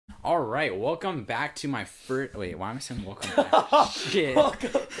All right, welcome back to my first. Wait, why am I saying welcome back? Shit.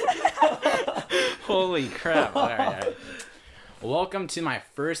 Holy crap! All right. Welcome to my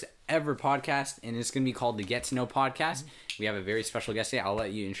first ever podcast, and it's gonna be called the Get to Know Podcast. We have a very special guest today. I'll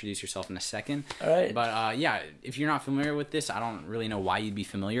let you introduce yourself in a second. All right. But yeah, if you're not familiar with this, I don't really know why you'd be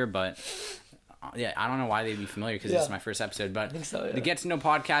familiar, but. Yeah, I don't know why they'd be familiar because this is my first episode, but I think so, yeah. The Get to Know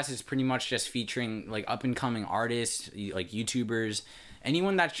Podcast is pretty much just featuring like up and coming artists, like YouTubers,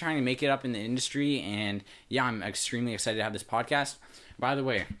 anyone that's trying to make it up in the industry. And yeah, I'm extremely excited to have this podcast. By the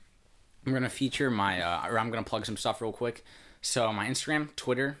way, I'm gonna feature my, or I'm gonna plug some stuff real quick. So my Instagram,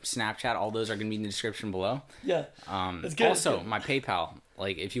 Twitter, Snapchat, all those are gonna be in the description below. Yeah. It's good. Also, my PayPal.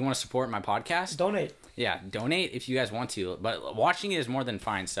 Like, if you want to support my podcast, donate. Yeah, donate if you guys want to. But watching it is more than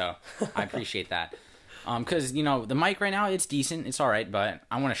fine, so I appreciate that. Because, you know, the mic right now, it's decent. It's all right, but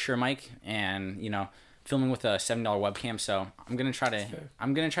I want a Shure mic and, you know, filming with a $7 webcam. So I'm going to try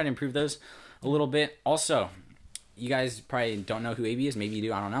to improve those a little bit. Also, you guys probably don't know who Abey is. Maybe you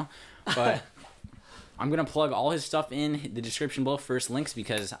do. I don't know. But I'm going to plug all his stuff in the description below, first links,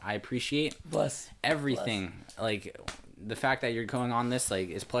 because I appreciate everything. Like, the fact that you're going on this,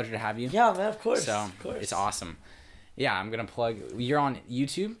 like, it's a pleasure to have you. Yeah, man, of course. So, it's awesome. Yeah, I'm going to plug... You're on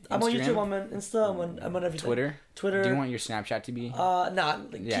YouTube, I'm on YouTube, I'm on Insta, I'm on everything. Twitter. Do you want your Snapchat to be? Nah.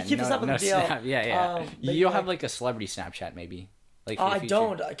 Keep this up in the DL. Snap. Yeah. You'll have, like, a celebrity Snapchat, maybe. Like, I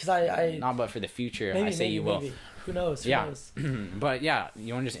don't, because I... Not, but for the future, maybe, I say you will. Maybe. Who knows? But, yeah,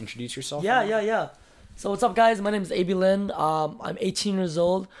 you want to just introduce yourself? Yeah. So, what's up, guys? My name is Abey Lin. I'm 18 years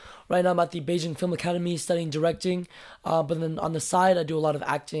old. Right now, I'm at the Beijing Film Academy studying directing. But then on the side, I do a lot of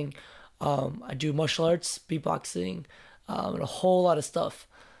acting. I do martial arts, beatboxing, and a whole lot of stuff.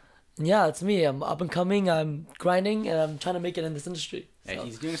 And yeah, it's me. I'm up and coming. I'm grinding, and I'm trying to make it in this industry. So. Yeah,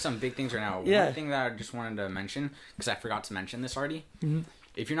 he's doing some big things right now. Yeah. One thing that I just wanted to mention, because I forgot to mention this already. Mm-hmm.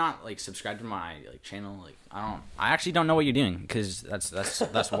 If you're not like subscribed to my like channel, like I actually don't know what you're doing, because that's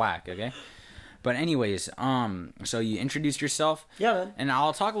whack. Okay. But anyways, so you introduced yourself. Yeah, man. And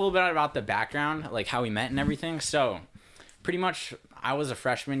I'll talk a little bit about the background, like how we met and everything. So, pretty much, I was a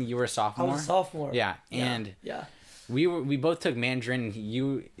freshman, you were a sophomore. I was a sophomore. Yeah, and we both took Mandarin.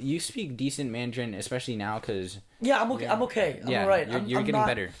 You speak decent Mandarin, especially now, because I'm okay. I'm alright. You're getting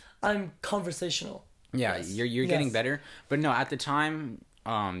better. I'm conversational. Yeah, yes. you're getting better. But no, at the time,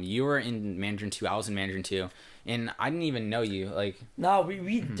 you were in Mandarin 2. I was in Mandarin 2. And I didn't even know you, like... No,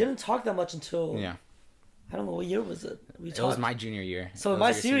 we didn't talk that much until... Yeah. I don't know, what year was it? It was my junior year. So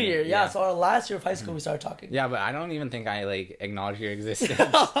my senior year, yeah. So our last year of high school, we started talking. Yeah, but I don't even think I, like, acknowledged your existence.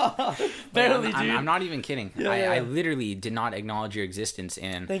 Barely, dude. I'm not even kidding. Yeah. I literally did not acknowledge your existence,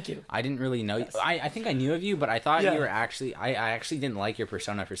 and... Thank you. I didn't really know you. I think I knew of you, but I thought you were actually... I actually didn't like your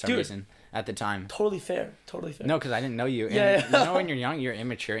persona for some reason at the time. Totally fair. No, because I didn't know you. And you know when you're young, you're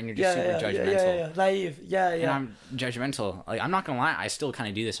immature, and you're just super judgmental. Yeah. Naive. Yeah. And I'm judgmental. Like, I'm not gonna lie, I still kind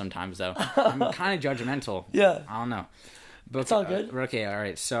of do this sometimes, though. I'm kind of judgmental. Yeah. I don't know. But it's all good. Okay, all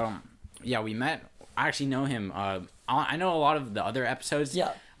right. So, yeah, we met. I actually know him. I know a lot of the other episodes.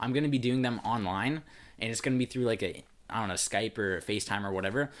 Yeah. I'm gonna be doing them online, and it's gonna be through like I don't know, Skype or FaceTime or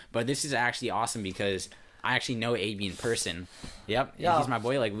whatever. But this is actually awesome because I actually know Abey in person. Yep. Yeah. He's my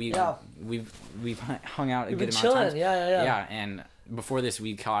boy. Like we've hung out a good amount of times. Yeah. Yeah, and before this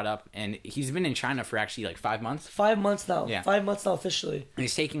we caught up, and he's been in China for actually like 5 months. 5 months now. Yeah. 5 months now officially. And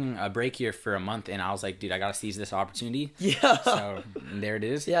he's taking a break here for a month, and I was like, dude, I gotta seize this opportunity. Yeah. So there it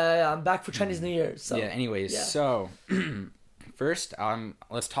is. Yeah. I'm back for Chinese New Year. So yeah. Anyways, so first,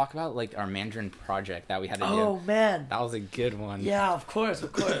 let's talk about like our Mandarin project that we had to do. Oh man, that was a good one. Yeah, of course.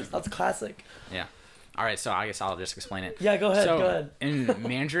 That's classic. Yeah. All right, so I guess I'll just explain it. Yeah, go ahead. So, in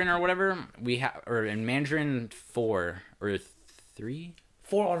Mandarin or whatever, or in Mandarin 4 or 3?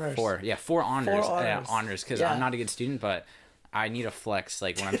 4 honors. 4, yeah, 4 honors. 4 honors. Yeah, honors, because I'm not a good student, but I need a flex.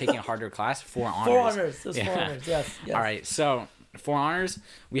 Like, when I'm taking a harder class, 4 honors. 4 honors. There's 4 honors, yes. All right, so 4 honors,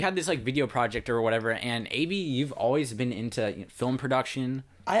 we had this, like, video project or whatever, and Abey, you've always been into film production.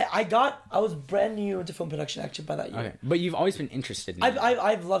 I was brand new into film production actually by that year. Okay. But you've always been interested in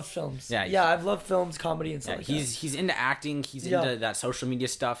I've loved films. Yeah, I've loved films, comedy, and stuff like that. He's into acting, he's into that social media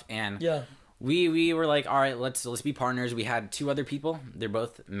stuff, and yeah. We were like, all right, let's be partners. We had 2 other people. They're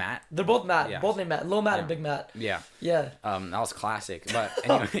both Matt. They're both Matt. Yeah. Both named Matt. Little Matt and Big Matt. Yeah. Yeah. That was classic. But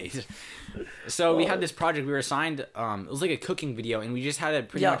anyways, so we had this project. We were assigned. It was like a cooking video, and we just had a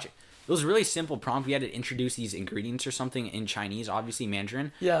pretty much. It was a really simple prompt. We had to introduce these ingredients or something in Chinese, obviously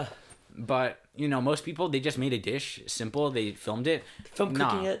Mandarin. Yeah. But you know, most people, they just made a dish simple. They filmed it.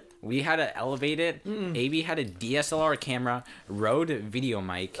 Cooking it. We had to elevate it. Abey had a DSLR camera, Rode video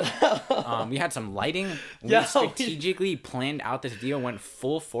mic. We had some lighting. We strategically planned out this video, went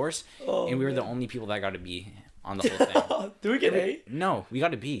full force, and we were the only people that got to be on the whole thing. Did we get A? No, we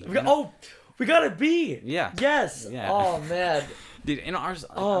got a B. We got a B. Yeah. Yes. Yeah. Oh man. Dude, in ours,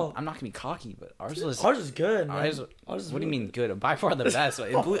 I'm not gonna be cocky, but ours was good, man. What do you mean good? By far the best.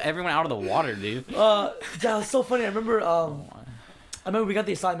 It blew everyone out of the water, dude. Yeah, it was so funny. I remember we got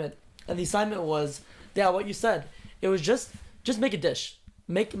the assignment, and the assignment was, what you said. It was just make a dish,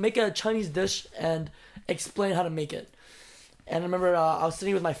 make a Chinese dish, and explain how to make it. And I remember I was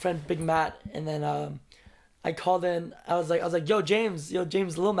sitting with my friend Big Matt, and then I called in. I was like, yo James,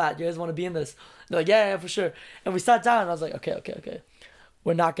 Lil Matt, you guys want to be in this? They're like, yeah, for sure. And we sat down, and I was like, okay.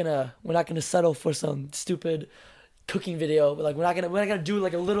 We're not gonna settle for some stupid cooking video. But like, we're not gonna do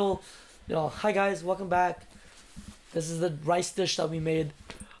like a little, hi guys, welcome back. This is the rice dish that we made.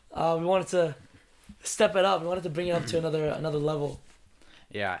 We wanted to step it up. We wanted to bring it up to another level.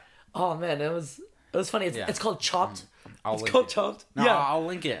 Yeah. Oh man, it was funny. It's called Chopped. It's called Chopped. No, yeah, I'll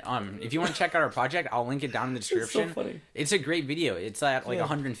link it. If you want to check out our project, I'll link it down in the description. It's so funny. It's a great video. It's at like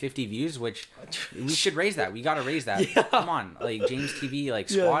 150 views, which we should raise that. We gotta raise that. Yeah. Come on, like James TV, like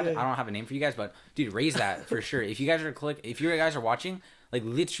squad. I don't have a name for you guys, but dude, raise that for sure. If you guys are watching, like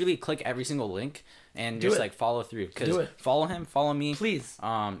literally click every single link and just like follow through. Cause follow him, follow me, please.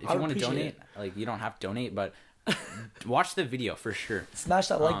 If you want to donate, like you don't have to donate, but watch the video for sure. Smash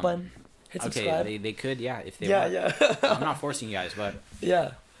that like button. Hit subscribe. Okay, they could, if they want. Yeah. I'm not forcing you guys, but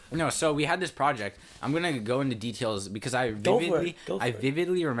yeah. No, so we had this project. I'm gonna go into details because I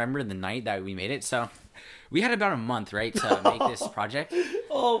vividly remember the night that we made it. So we had about a month, right, to make this project.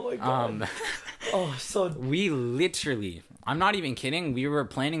 Oh my god. We literally, I'm not even kidding. We were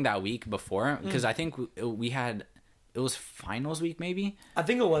planning that week before because I think it was finals week maybe. I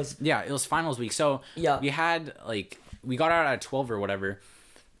think it was. Yeah, it was finals week. So we had we got out at 12 or whatever.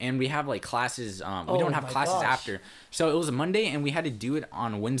 And we have like classes. We don't have classes after, so it was a Monday, and we had to do it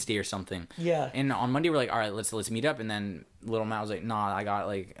on Wednesday or something. Yeah. And on Monday we're like, all right, let's meet up. And then little Matt was like, nah, I got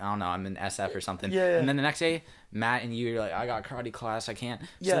I don't know, I'm in SF or something. Yeah. And then the next day, Matt and you are like, I got karate class, I can't.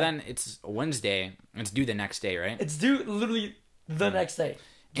 Yeah. So then it's Wednesday. It's due the next day, right? It's due literally the next day.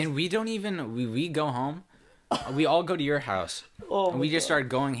 And we don't even we go home. We all go to your house. And we just start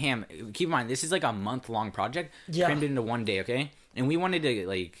going ham. Keep in mind, this is like a month-long project. Yeah. Crammed into one day, okay? And we wanted to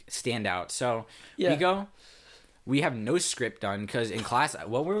like stand out. So we have no script done because in class,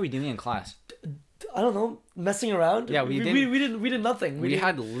 what were we doing in class? I don't know, messing around. Yeah, we did nothing. We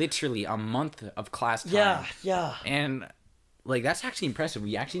had literally a month of class time. Yeah. And like that's actually impressive.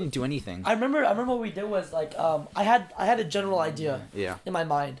 We actually didn't do anything. I remember what we did was like I had a general idea in my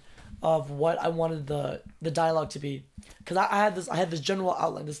mind of what I wanted the dialogue to be, because I had this general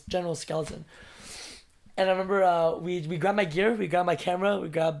outline, this general skeleton. And I remember we grabbed my gear, we grabbed my camera, we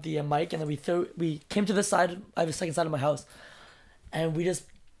grabbed the mic, and then we came to this side. I have a second side of my house, and we just,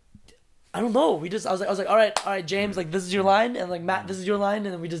 I was like, all right, James, like this is your line, and like Matt, this is your line,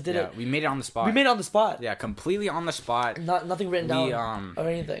 and then we just did it. We made it on the spot. Yeah, completely on the spot. Nothing written down or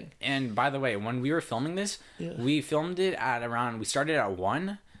anything. And by the way, when we were filming this, we filmed it we started at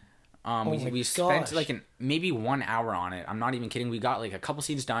 1. We spent like maybe 1 hour on it. I'm not even kidding. We got like a couple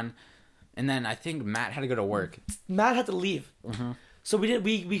scenes done. And then I think Matt had to go to work. Matt had to leave. Mm-hmm. So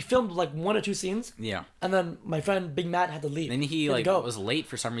we filmed like 1 or 2 scenes. Yeah. And then my friend Big Matt had to leave. Then he was late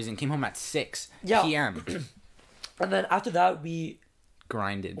for some reason. Came home at 6 p.m. And then after that we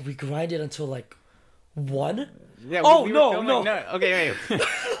grinded. We grinded until like 1. Yeah. No. Okay, wait.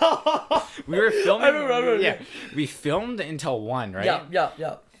 We were filming. I remember. Yeah. We filmed until 1, right?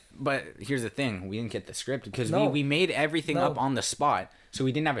 Yeah. But here's the thing: we didn't get the script because we made everything up on the spot. So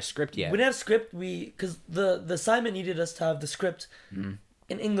we didn't have a script yet. We didn't have script. Because the assignment needed us to have the script in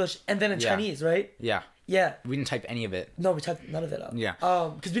English and then in Chinese, right? Yeah. Yeah. We didn't type any of it. No, we typed none of it up. Yeah.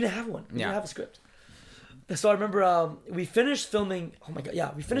 Because we didn't have one. We didn't have a script. So I remember we finished filming. Oh my god,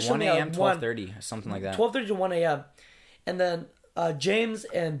 yeah, we finished 1 filming a.m. 12:30, something like that. 12:30 to 1 a.m. And then James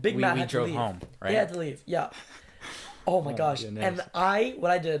and Big Matt had to leave. We drove home, right? They had to leave. Yeah. Oh my gosh. Goodness. And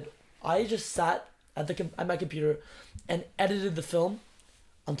what I did, I just sat at my computer and edited the film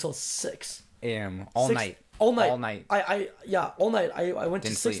until 6 a.m. all night. All night. All night. All night. I went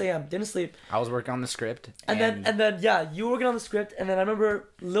to 6 a.m. Didn't sleep. I was working on the script. And then you were working on the script, and then I remember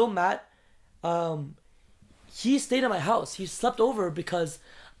Lil Matt, he stayed at my house. He slept over because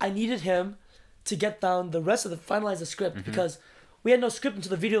I needed him to get down the rest of finalize the script because we had no script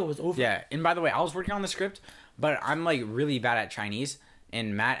until the video was over. Yeah, and by the way, I was working on the script, but I'm like really bad at Chinese.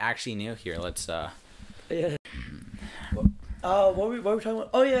 and Matt actually knew. Here, let's Yeah. What were we talking about?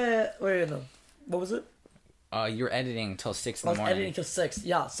 Oh yeah. Wait, no. What was it? You were editing till 6 in I the was morning. editing till 6.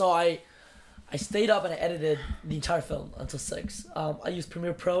 Yeah. So I stayed up and I edited the entire film until 6. I used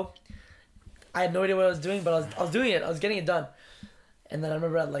Premiere Pro. I had no idea what I was doing, but I was doing it. I was getting it done. And then I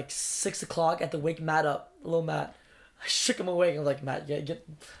remember at like 6 o'clock, I had to wake Matt up, little Matt. I shook him awake. I was like, Matt,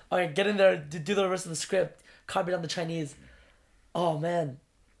 get in there, do the rest of the script, copy down the Chinese. Oh man,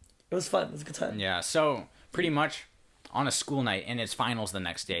 it was fun. It was a good time. Yeah. So pretty much on a school night, and it's finals the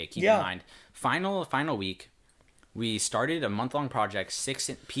next day. Keep in mind, final week. We started a month-long project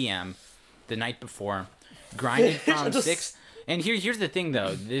 6 p.m. the night before, grinded from 6. And here's the thing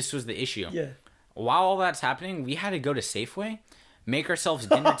though. This was the issue. Yeah. While all that's happening, we had to go to Safeway, make ourselves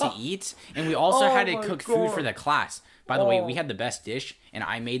dinner to eat, and we also had to cook food for the class. By the way, we had the best dish, and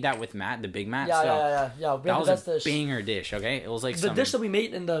I made that with Matt, the big Matt. Yeah. We that had was the best a dish. banger dish. Okay, it was like The dish that we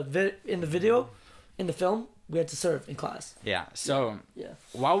made in the video, in the film, we had to serve in class. Yeah. So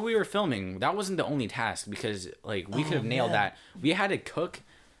while we were filming, that wasn't the only task because like we could have nailed that. We had to cook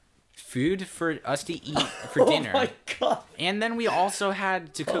food for us to eat for dinner. Oh my god. And then we also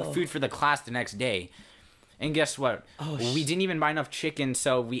had to cook food for the class the next day. And guess what? We didn't even buy enough chicken,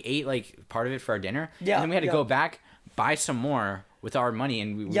 so we ate like part of it for our dinner. Yeah. And then we had to go back, buy some more with our money,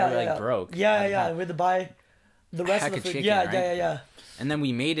 and we were like broke. Yeah. We had to buy the rest of the food. Chicken, yeah. Right? And then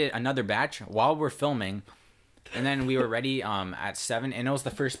we made it another batch while we're filming. And then we were ready at 7, and it was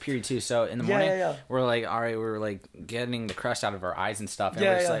the first period too. So in the morning, we're like, all right, we're like getting the crust out of our eyes and stuff. And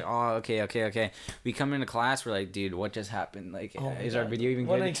we're just like, oh, okay. We come into class, we're like, dude, what just happened? Like, is our video even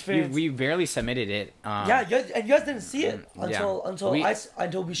good? An experience. We barely submitted it. And you guys didn't see it until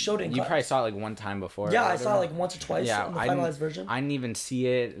we showed it in class. You probably saw it like one time before. Yeah, I saw it like once or twice in the finalized version. I didn't even see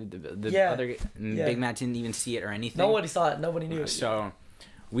it. Big Matt didn't even see it or anything. Nobody saw it. Nobody knew it. So...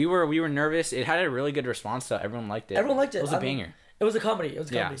 We were nervous. It had a really good response, though. Everyone liked it. It was a banger. It was a comedy.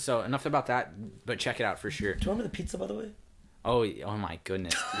 Yeah, so enough about that, but check it out for sure. Do you remember the pizza, by the way? Oh my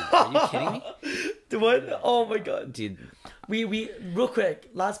goodness, dude. Are you kidding me? The what? Oh my god. Dude. We real quick,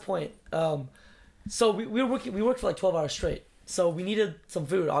 last point. So we worked for like 12 hours straight. So we needed some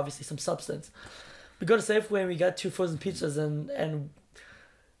food, obviously, some substance. We go to Safeway and we got 2 frozen pizzas and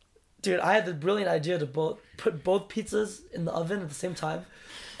dude, I had the brilliant idea to put both pizzas in the oven at the same time.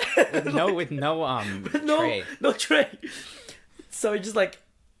 with no tray. No tray. So it just like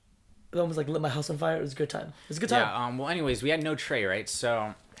it almost like lit my house on fire. It was a good time. It was a good time. Yeah. Well, anyways, we had no tray, right?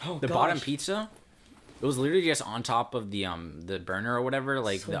 So bottom pizza, it was literally just on top of the burner or whatever,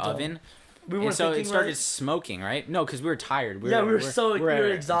 like so the oven. We weren't so it started smoking, right? No, because we were tired. We were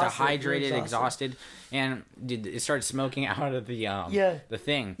exhausted. Dehydrated, exhausted. And dude, it started smoking out of the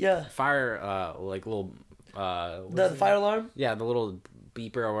thing. Yeah. Fire like little the fire alarm? Yeah, the little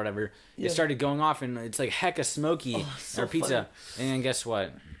beeper or whatever. Yeah. It started going off and it's like hecka smoky our pizza. Funny. And then guess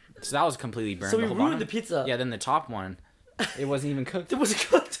what? So that was completely burned. So we ruined the pizza. Yeah, then the top one, it wasn't even cooked. It wasn't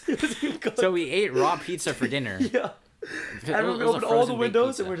cooked. So we ate raw pizza for dinner. Yeah. And we opened all the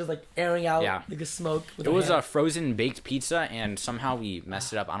windows and we're just like airing out like the smoke. It was a frozen baked pizza and somehow we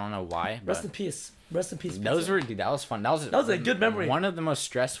messed it up. I don't know why. Rest in peace. Rest in peace. That was fun. That was a good memory. One of the most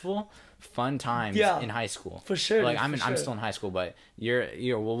stressful, fun times in high school. For sure. Like I'm still in high school, but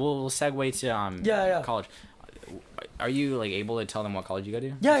we'll segue to college. Are you like able to tell them what college you go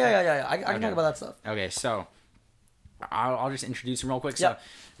to? Yeah. I can talk about that stuff. Okay, so I'll just introduce him real quick. So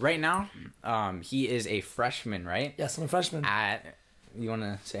right now, he is a freshman, right? Yes, I'm a freshman. You want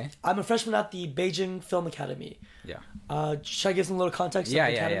to say? I'm a freshman at the Beijing Film Academy. Yeah. Should I give some little context?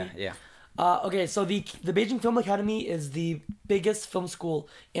 Yeah. Okay, so the Beijing Film Academy is the biggest film school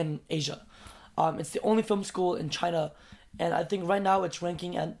in Asia. It's the only film school in China, and I think right now it's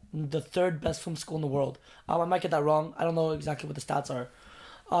ranking at the 3rd best film school in the world. I might get that wrong. I don't know exactly what the stats are.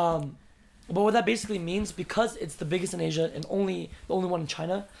 But what that basically means, because it's the biggest in Asia and the only one in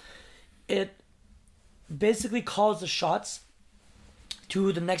China, it basically calls the shots to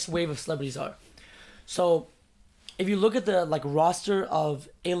who the next wave of celebrities are. So if you look at the roster of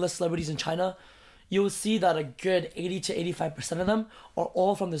A-list celebrities in China, you will see that a good 80 to 85% of them are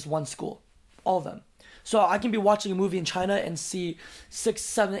all from this one school. All of them. So I can be watching a movie in China and see 6,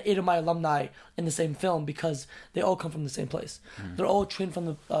 7, 8 of my alumni in the same film because they all come from the same place. They're all trained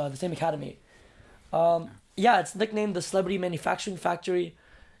from the same academy. It's nicknamed the Celebrity Manufacturing Factory.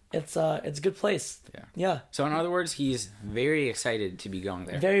 It's a good place. Yeah. So in other words, he's very excited to be going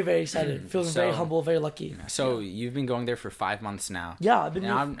there. Very, very excited. Feels very humble, very lucky. So you've been going there for 5 months now. Yeah, I've been.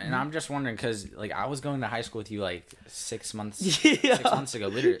 I'm just wondering because I was going to high school with you 6 months. 6 months ago,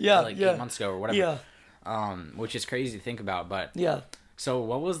 literally. 8 months ago or whatever. Yeah. Which is crazy to think about, but. Yeah. So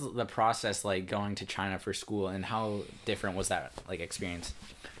what was the process like going to China for school, and how different was that like experience?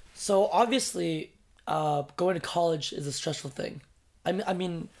 So obviously, going to college is a stressful thing. I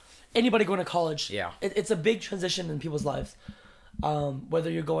mean, anybody going to college, Yeah. it's a big transition in people's lives. Whether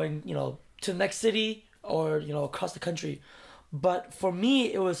you're going, to the next city or across the country. But for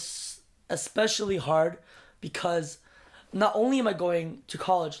me, it was especially hard because not only am I going to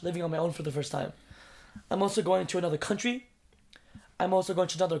college, living on my own for the first time, I'm also going to another country. I'm also going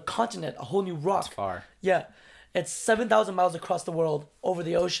to another continent, a whole new rock. It's far. Yeah, it's 7,000 miles across the world, over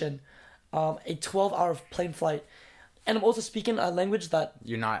the ocean, a 12-hour plane flight, and I'm also speaking a language that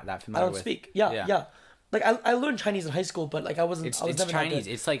You're not that I familiar don't with. speak. Yeah. Like I learned Chinese in high school, but like I was It's never that Chinese.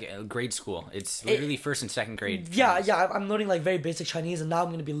 good. It's like grade school. It's literally first and second grade. Yeah, Chinese. yeah. I'm learning like very basic Chinese, and now I'm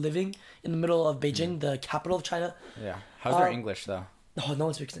gonna be living in the middle of Beijing, the capital of China. Yeah. How's their English though? Oh, no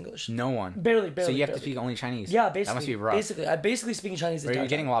one speaks English. No one. Barely. So you have to barely. speak only Chinese. Yeah, basically. That must be rough. Basically, I basically speak Chinese. But you're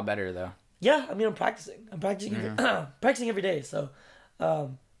getting a lot better though. Yeah, I mean, I'm practicing. Practicing every day. So,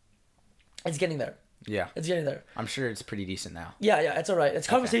 it's getting there. Yeah. It's getting there. I'm sure it's pretty decent now. Yeah. It's alright. It's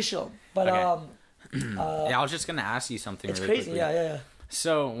conversational, but Okay. Yeah, I was just gonna ask you something. it's really crazy. quickly. Yeah.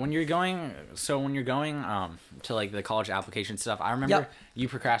 So when you're going to like the college application stuff, I remember Yep. you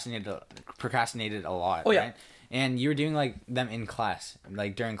procrastinated a lot. Oh, yeah. Right? And you were doing like them in class,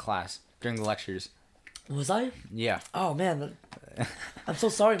 like during the lectures. Was I? Yeah. Oh man, I'm so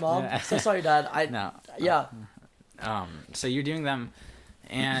sorry, Mom. Yeah. So sorry, Dad. No. Yeah. So you're doing them,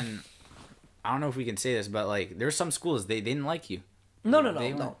 and I don't know if we can say this, but like there's some schools they didn't like you. No.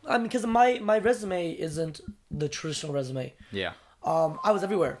 They weren't- I mean, because my resume isn't the traditional resume. Yeah. I was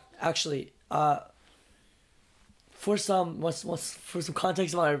everywhere actually. For some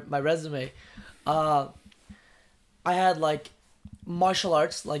context on my resume, I had like martial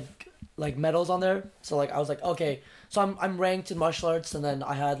arts like medals on there. So like I was like, okay, so I'm ranked in martial arts, and then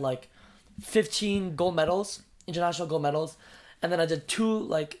I had like 15 gold medals, international gold medals, and then I did 2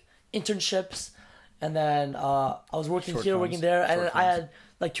 like internships, and then I was working Short here, films. working there, and Short then I films. had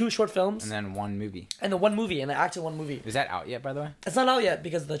like 2 short films, And then one movie. and then 1 movie, and I acted in 1 movie. Is that out yet, by the way? It's not out yet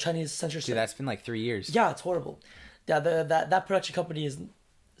because of the Chinese censorship. Dude, that's been like 3 years. Yeah, it's horrible. Yeah, that production company is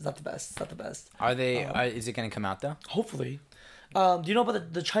not the best. It's not the best. Are they? Is it gonna come out though? Hopefully. Do you know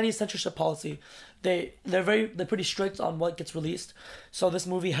about the Chinese censorship policy? They're pretty strict on what gets released. So this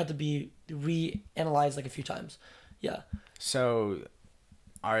movie had to be reanalyzed like a few times. Yeah. So,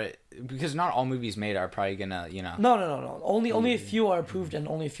 because not all movies made are probably gonna, No. Only a few are approved and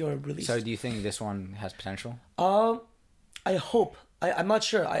only a few are released. So do you think this one has potential? I hope. I'm not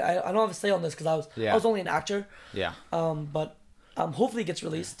sure. I don't have a say on this because I was only an actor. Yeah. But hopefully it gets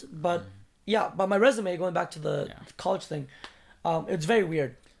released. But yeah, but my resume, going back to the college thing, it's very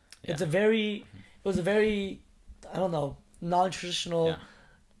weird. Yeah. It was a very, I don't know, non-traditional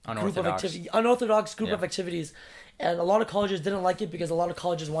group of activities, unorthodox group of activities, and a lot of colleges didn't like it because a lot of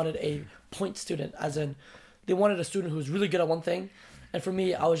colleges wanted a point student, as in, they wanted a student who was really good at one thing, and for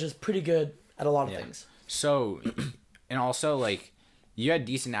me, I was just pretty good at a lot of things. So, and also like, you had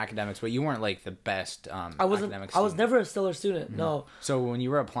decent academics, but you weren't like the best. I wasn't. Academic I was student. never a stellar student. No. So when you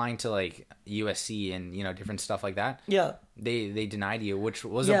were applying to like USC and different stuff like that, Yeah. they denied you, which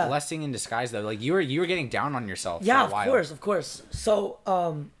was Yeah. a blessing in disguise though. Like you were getting down on yourself. Yeah, for a while. of course. So,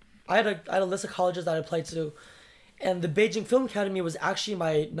 I had a list of colleges that I applied to, and the Beijing Film Academy was actually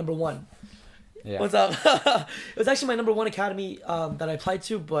my number 1. Yeah. What's up? It was actually my number 1 academy that I applied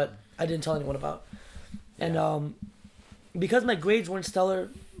to, but I didn't tell anyone about. And because my grades weren't stellar,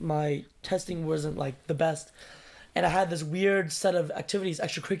 my testing wasn't like the best, and I had this weird set of activities,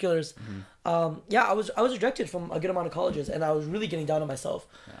 extracurriculars. I was rejected from a good amount of colleges, and I was really getting down on myself.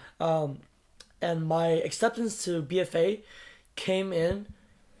 And my acceptance to BFA came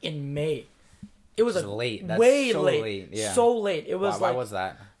in May. It was like late. That's way so late. late. Yeah. So late. It was Why like was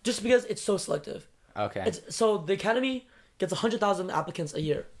that? just because it's so selective. Okay. So the academy gets 100,000 applicants a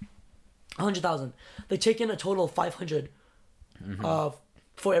year. 100,000. They take in a total of 500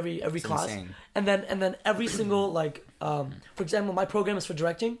 for every class. insane. And then every single for example, my program is for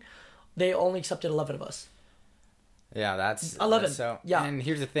directing. They only accepted 11 of us. Yeah, that's 11. that's so Yeah. And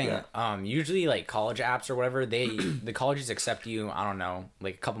here's the thing. Usually like college apps or whatever, the colleges accept you, I don't know,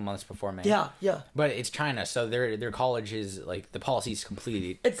 like a couple months before May. Yeah. But it's China, so their college is like the policy is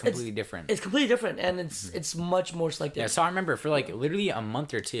completely different. It's completely different, and it's much more selective. Yeah, so I remember for like literally a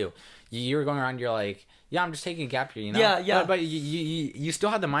month or two, you were going around, you're like, yeah, I'm just taking a gap year, Yeah. But you still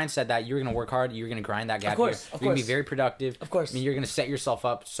had the mindset that you were gonna work hard, you were gonna grind that gap year. You're gonna be very productive. Of course. I mean, you're gonna set yourself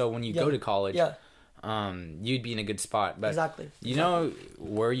up so when you go to college, you'd be in a good spot. But Exactly. You know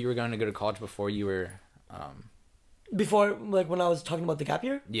where you were going to go to college before you were Before, like, when I was talking about the gap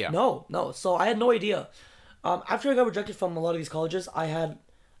year? Yeah. No. So I had no idea. After I got rejected from a lot of these colleges, I had,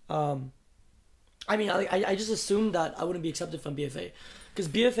 I just assumed that I wouldn't be accepted from BFA, because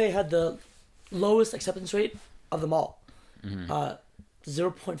BFA had the lowest acceptance rate of them all.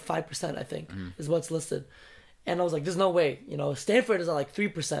 0.5%, I think, is what's listed. And I was like, there's no way, Stanford is at like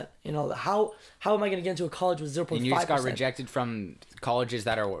 3%. How am I going to get into a college with 0.5%? And you just got rejected from colleges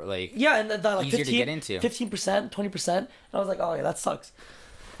that are like and that like easier 15, to get into. 15%, 20%. And I was like, oh yeah, that sucks.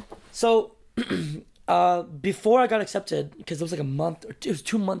 So before I got accepted, because it was like a month, or it was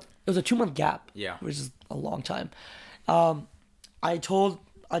 2 months, it was a 2 month gap. Yeah. Which is a long time. I told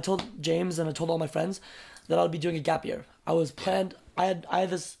James and I told all my friends that I would be doing a gap year. I had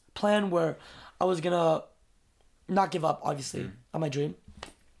this plan where I was gonna not give up, obviously, on my dream.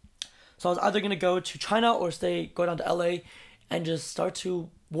 So I was either gonna go to China or go down to LA and just start to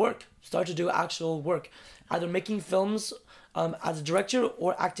do actual work, either making films as a director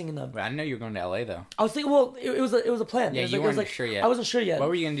or acting in them. Wait, I didn't know you were going to LA though. I was thinking, well, it was a plan. Yeah, It was you like- it was weren't sure yet. I wasn't sure yet. What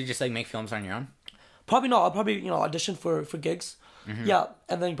were you gonna do? Just like make films on your own? Probably not. I'll probably audition for gigs. Yeah,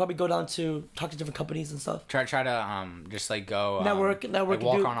 and then probably go down to talk to different companies and stuff. Try to just like go Network, like and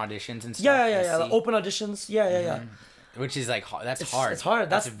walk do- on auditions and stuff. Yeah. and see. Open auditions. Yeah. Which is like that's hard. It's hard.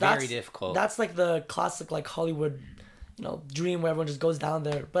 That's very difficult. That's like the classic like Hollywood, dream where everyone just goes down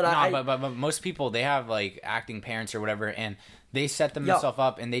there. But but most people, they have like acting parents or whatever, and they set themselves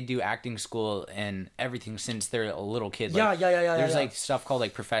up and they do acting school and everything since they're a little kid. Like, There's like stuff called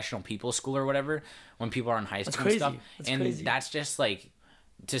like professional people school or whatever when people are in high school and stuff. That's just like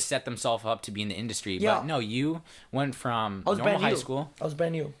to set themselves up to be in the industry. Yeah. But no, you went from normal high school. I was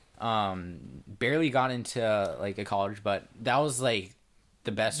brand new. Barely got into like a college, but that was like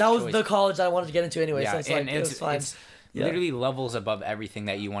the best. That was choice. the college I wanted to get into anyway. Yeah, So it's and like, it was fine. it's literally levels above everything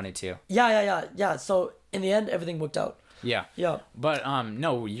that you wanted to. Yeah. So in the end, everything worked out. Yeah. But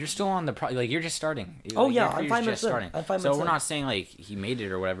no, you're still on the you're just starting. Oh like, yeah, your I'm career's 5 minutes just starting. in. I'm 5 So minutes we're in. not saying like he made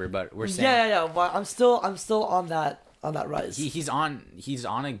it or whatever, but we're saying Yeah. But I'm still on that rise. he's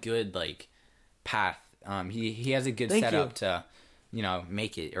on a good like path. He has a good Thank setup you. to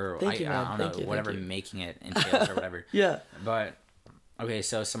make it, or Thank you, man. I don't Thank know, you, whatever thank you. making it entails or whatever. Yeah. But okay,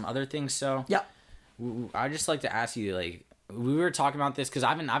 so some other things. So Yeah. I just like to ask you, like, we were talking about this because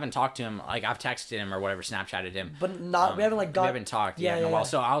I haven't talked to him. Like, I've texted him or whatever, Snapchatted him, But not we haven't like got. we haven't talked Yeah, in a yeah, while. yeah.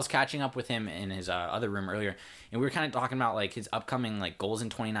 So I was catching up with him in his other room earlier, and we were kind of talking about like his upcoming like goals in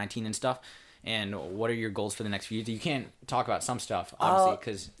 2019 and stuff. And what are your goals for the next few years? You can't talk about some stuff, obviously,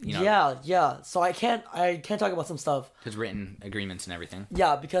 because Yeah. So I can't talk about some stuff. because written agreements and everything.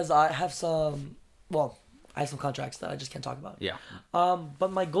 Yeah, because I have some. Well, I have some contracts that I just can't talk about. Yeah.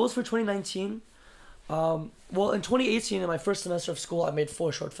 But my goals for 2019. Well, in 2018, in my first semester of school, I made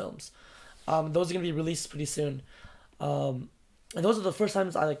 4 short films. Those are gonna be released pretty soon. And those are the first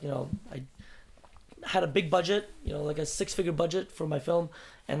times I I had a big budget, like a 6-figure budget for my film,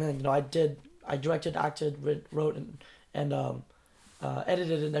 and then I directed, acted, wrote, and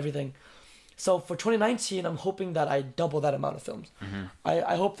edited and everything. So for 2019, I'm hoping that I double that amount of films.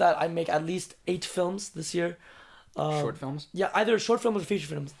 I hope that I make at least 8 films this year. Short films? Yeah, either short films or feature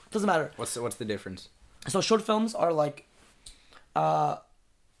films. Doesn't matter. What's the difference? So short films are like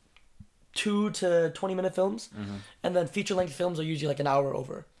 2 to 20-minute films, and then feature length films are usually like an hour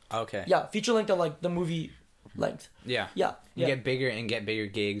over. Okay. Yeah, feature length are like the movie length. Yeah. Yeah. You get bigger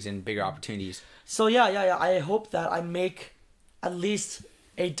gigs and bigger opportunities. So yeah. I hope that I make at least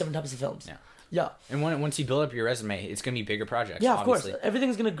 8 different types of films. Yeah. Yeah. And once you build up your resume, it's gonna be bigger projects. Yeah, of obviously. course.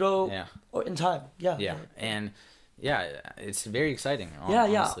 Everything's gonna grow Yeah. in time. Yeah. Yeah. And yeah, it's very exciting. Yeah.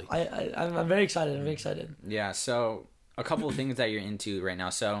 Honestly. I'm very excited. I'm very excited. Yeah. So a couple of things that you're into right now.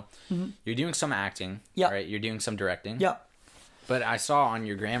 So you're doing some acting. Yeah. Right. You're doing some directing. Yeah. But I saw on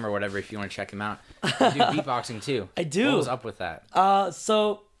your gram or whatever, if you want to check him out, you do beatboxing too. I do. What was up with that?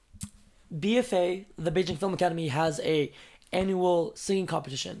 So BFA, the Beijing Film Academy, has a annual singing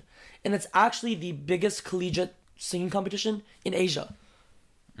competition, and it's actually the biggest collegiate singing competition in Asia.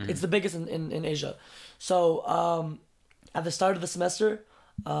 It's the biggest in Asia. So at the start of the semester,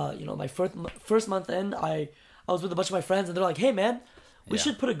 my first month in, I was with a bunch of my friends, and they're like, "Hey, man, we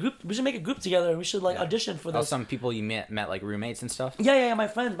should make a group together, and we should audition for this." Some people you met like roommates and stuff. Yeah. My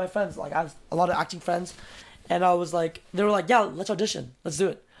friends. Like, I have a lot of acting friends, and I was like, they were like, "Yeah, let's audition. Let's do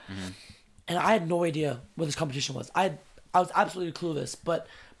it." And I had no idea what this competition was. I was absolutely clueless, but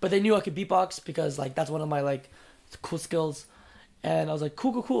they knew I could beatbox because like that's one of my like cool skills, and I was like,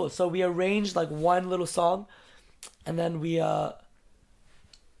 cool. So we arranged like one little song, and then we went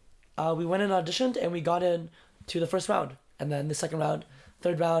and auditioned, and we got in to the first round, and then the second round,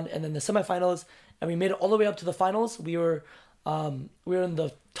 third round, and then the semifinals, and we made it all the way up to the finals. We were in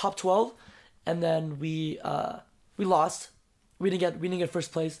the top 12, and then we lost. We didn't get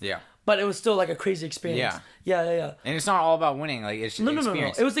first place. Yeah. But it was still like a crazy experience. Yeah. And it's not all about winning. Like it's No.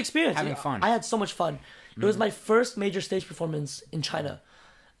 experience. It was the experience. Having fun. I had so much fun. It was my first major stage performance in China.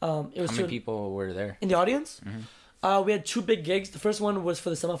 It was How many people were there? in the audience? We had 2 big gigs. The first one was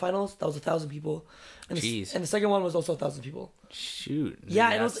for the semifinals. That was 1,000 people. And Jeez. and the second one was also 1,000 people. Shoot. Yeah,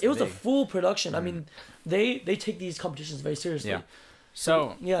 dude, it was a big. full production. I mean, they take these competitions very seriously. Yeah.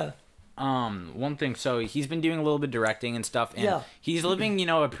 So Yeah. one thing. So he's been doing a little bit of directing and stuff, and Yeah. he's living,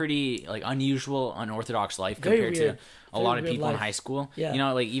 a pretty like unusual, unorthodox life Very compared weird. to a Very lot of weird people in life. high school.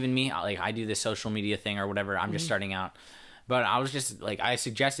 Yeah. Like even me, like I do this social media thing or whatever. I'm just starting out. But I was just like, I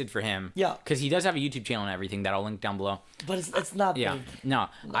suggested for him, Yeah. because he does have a YouTube channel and everything that I'll link down below. But it's not Yeah, big. no,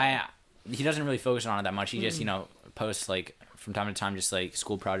 he doesn't really focus on it that much. He just posts like from time to time, just like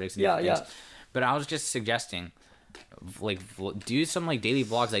school projects and different things. But I was just suggesting, like, do some like daily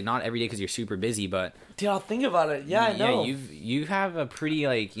vlogs, like not every day because you're super busy, but Dude, I'll think about it. Yeah, I know. you have a pretty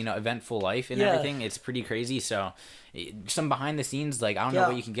like eventful life and everything. It's pretty crazy. So some behind the scenes, like I don't know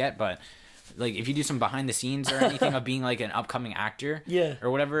what you can get, but like if you do some behind the scenes or anything of being like an upcoming actor, or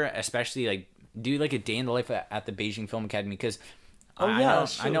whatever, especially like do like a day in the life at the Beijing Film Academy, because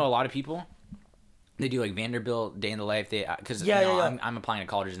I know a lot of people. They do like Vanderbilt day in the life. Because I'm applying to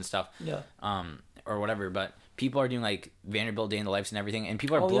colleges and stuff. Yeah. Or whatever, but people are doing like Vanderbilt day in the lives and everything, and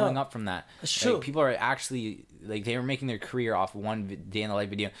people are blowing up from that. That's like, true. People are actually like they were making their career off one day in the life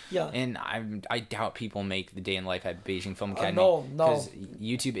video. Yeah. And I doubt people make the day in life at Beijing Film Academy. No. Because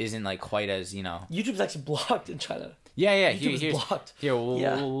YouTube isn't like quite as YouTube's actually blocked in China. Yeah. YouTube is blocked. Here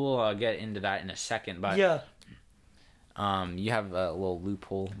we'll get into that in a second, but you have a little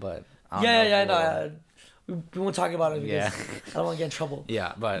loophole, but I know. We won't talk about it because Yeah. I don't want to get in trouble.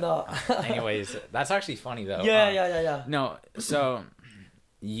 Yeah, but No. anyways, that's actually funny though. Yeah. No, so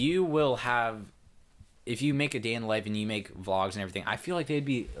you will have, if you make a day in the life and you make vlogs and everything, I feel like they'd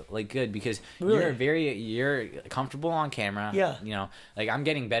be like good because you're comfortable on camera. Yeah. Like I'm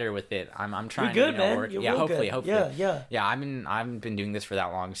getting better with it. I'm trying You're good, to man. work. You're yeah, real hopefully. good. Yeah. Yeah, I've been doing this for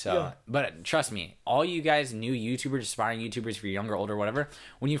that long, so Yeah. but trust me, all you guys new YouTubers, aspiring YouTubers, if you're younger, older, whatever,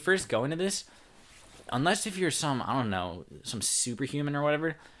 when you first go into this, unless if you're some superhuman or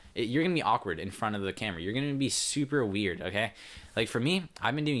whatever, you're gonna be awkward in front of the camera. You're gonna be super weird. Okay, like for me,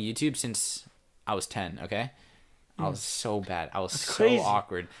 I've been doing YouTube since I was 10. Okay, I was so bad. I was so crazy.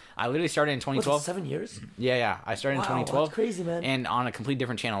 awkward. I literally started in 2012. Was it 7 years? Yeah. I started in 2012. That's crazy, man. And on a complete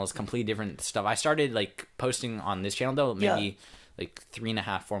different channel, it's complete different stuff. I started like posting on this channel though, maybe like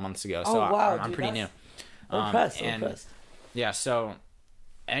 3.5, 4 months ago. So I'm pretty new. I'm impressed. Yeah, so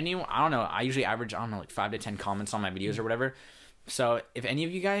I don't know, I usually average, like 5 to 10 comments on my videos or whatever. So if any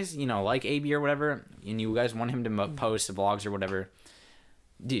of you guys, like Abey or whatever, and you guys want him to post vlogs or whatever,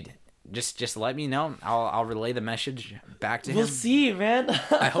 dude, just let me know. I'll relay the message back to him. We'll see, man.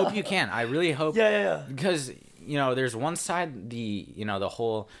 I hope you can. I really hope. Yeah. Because there's one side, the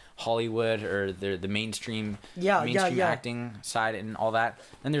whole Hollywood or the mainstream acting side and all that.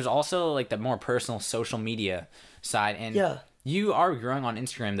 And there's also like the more personal social media side. And you are growing on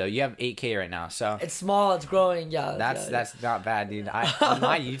Instagram though. You have 8K right now, so it's small. It's growing. Yeah. That's not bad, dude. On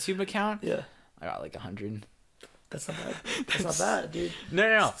my YouTube account, I got like 100. That's not bad. That's not bad, dude.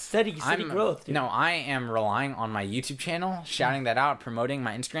 No. Steady growth, dude. No, I am relying on my YouTube channel, shouting that out, promoting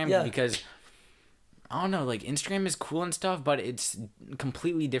my Instagram because I don't know, like Instagram is cool and stuff, but it's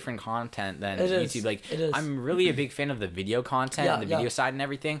completely different content than YouTube. Like I'm really a big fan of the video content and the video side and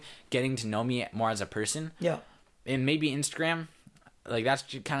everything, getting to know me more as a person. Yeah. And maybe Instagram, like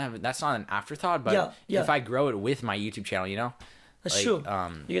that's not an afterthought, but if I grow it with my YouTube channel, That's like, true.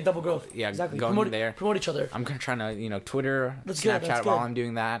 You get double growth. Yeah, exactly. Promote each other. I'm trying to, Twitter, That's Snapchat good. while I'm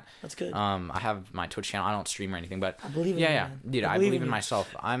doing that. That's good. I have my Twitch channel. I don't stream or anything, but I believe in you, man. dude, I believe in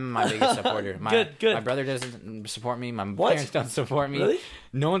myself. I'm my biggest supporter. Good. My brother doesn't support me. My parents don't support me. Really?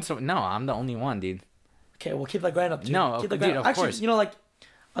 No one. No, I'm the only one, dude. Okay, well, keep that grind up, dude. No, keep that dude, of Actually, course. like,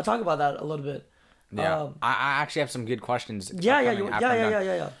 I'll talk about that a little bit. Yeah, I actually have some good questions.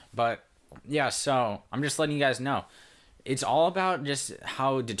 Yeah. But yeah, so I'm just letting you guys know. It's all about just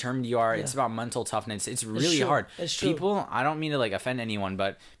how determined you are. It's about mental toughness. It's really hard. It's true. People, I don't mean to like offend anyone,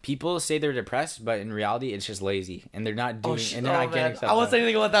 but people say they're depressed, but in reality, it's just lazy, and they're not doing, and they're not getting stuff. I won't say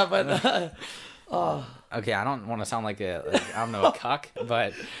anything about that, but. Okay, I don't want to sound like a cuck,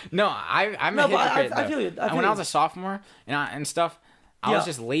 but no, I'm a hypocrite. I feel you. When I was a sophomore and stuff, I was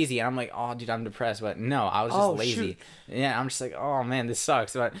just lazy, and I'm like, oh, dude, I'm depressed, but no, I was just lazy. Shoot. Yeah, I'm just like, oh man, this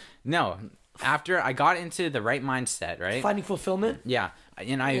sucks, but no. After I got into the right mindset, right? Finding fulfillment? Yeah.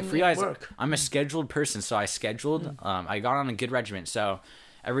 and I And realized work. I'm a scheduled person, so I scheduled. I got on a good regiment, so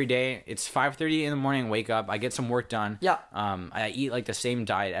every day it's 5:30 in the morning. Wake up, I get some work done. Yeah. I eat like the same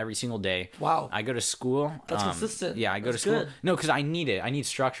diet every single day. Wow. I go to school. That's consistent. Yeah, I go That's to school. good. No, because I need it. I need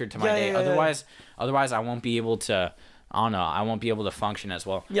structure to my Yeah, day. yeah, yeah, Otherwise, I won't be able to. I don't know. I won't be able to function as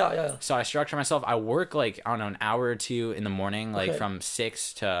well. Yeah. So I structure myself. I work like, I don't know, an hour or two in the morning, like Okay. from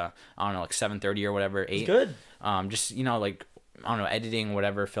 6 to, I don't know, like 7:30 or whatever, 8. Good. Just, like, I don't know, editing,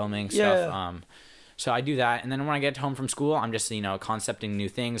 whatever, filming Yeah. stuff. So I do that. And then when I get home from school, I'm just, concepting new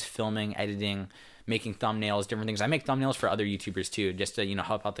things, filming, editing, making thumbnails, different things. I make thumbnails for other YouTubers too, just to,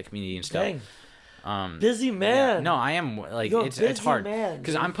 help out the community and stuff. Dang. Busy man. Yeah. No, I am like You're a it's busy hard man,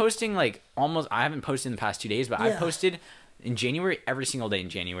 because dude. I'm posting like almost. I haven't posted in the past 2 days, but I Yeah. posted in January every single day in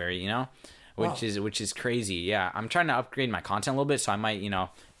January. Which Wow. is crazy. Yeah, I'm trying to upgrade my content a little bit, so I might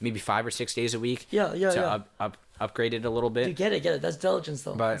maybe 5 or 6 days a week. Yeah. Upgrade it a little bit. You get it. That's diligence,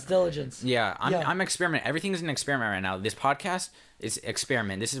 though. But- It's diligence. Yeah, Yeah. I'm experimenting. Everything's an experiment right now. This podcast is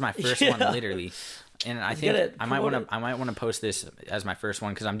experiment. This is my first Yeah. one, literally. And I Get think it. I might Promote want to post this as my first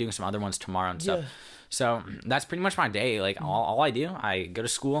one because I'm doing some other ones tomorrow and stuff. Yeah. So that's pretty much my day. Like all I do, I go to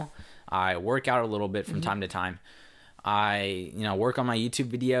school, I work out a little bit from time to time. I work on my YouTube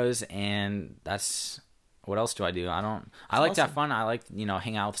videos, and that's what else do I do? I like to have fun. I like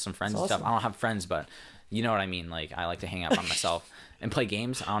hang out with some friends and stuff. awesome. I don't have friends, but you know what I mean. Like I like to hang out by myself and play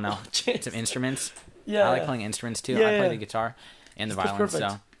games. I don't know, jeez. some instruments. Yeah. I like yeah. playing instruments too. Yeah, I play yeah. the guitar and the That's violin.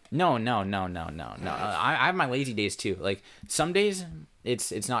 perfect. So no. I have my lazy days too. Like some days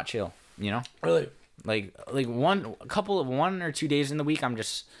it's not chill. Really? Like 1 or 2 days in the week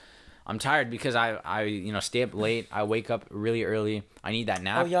I'm tired because I stay up late. I wake up really early. I need that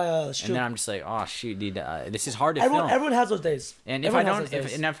nap. Oh, yeah. That's And true. then I'm just like, oh shoot, dude, this is hard to Everyone film. has those days. And if Everyone I has don't,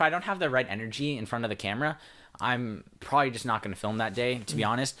 those days. if I don't have the right energy in front of the camera, I'm probably just not going to film that day, to be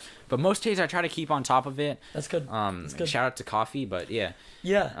honest. But most days I try to keep on top of it. That's good. That's good. Shout out to coffee, but yeah.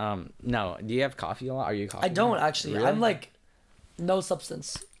 Yeah. No, do you have coffee a lot? Are you a coffee? I don't guy? actually. Really? I'm like, no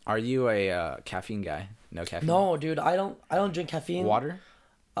substance. Are you a caffeine guy? No caffeine. No, dude. I don't drink caffeine. Water.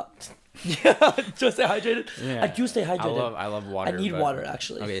 Yeah. Just stay hydrated. Yeah. I do stay hydrated. I love water. I need but- water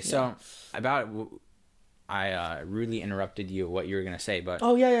actually. Okay, Yeah. so I rudely interrupted you. What you were gonna say, but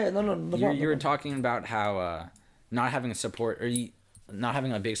Oh yeah. No. you were talking about how not having a support not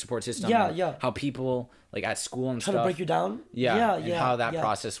having a big support system. Yeah, and yeah. How people like at school and Trying stuff. to break you down. Yeah, Yeah. and how that yeah.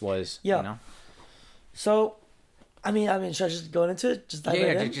 process was. Yeah. So, I mean, should I just go into it? Just dive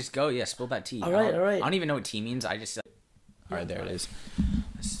right in? Just go. Yeah, spill that tea. All right. I don't even know what tea means. I just. All right, there it is.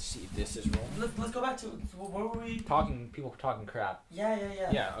 Let's see if this is rolling. Let's go back to where were we? People talking crap. Yeah.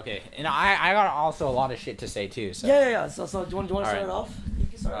 Yeah. Okay. And I got also a lot of shit to say too. So. Yeah. So do you want to start right. it off? You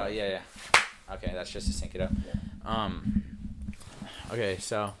can start. Yeah. Okay, that's just to sync it up. Okay,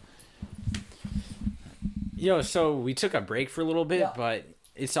 so so we took a break for a little bit, Yeah. but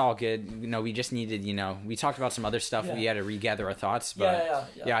it's all good. We just needed, we talked about some other stuff. Yeah. We had to regather our thoughts, but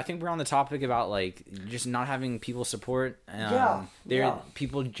Yeah. I think we're on the topic about like just not having people support. Yeah.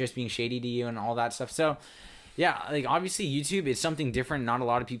 People just being shady to you and all that stuff. So, yeah, like obviously YouTube is something different. Not a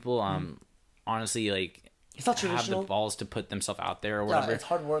lot of people, honestly, like It's not have the traditional. balls to put themselves out there or Yeah, whatever. it's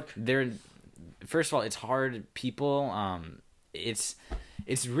hard work. First of all, it's hard. People, it's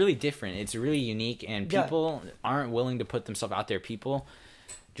really different. It's really unique, and Yeah. people aren't willing to put themselves out there. People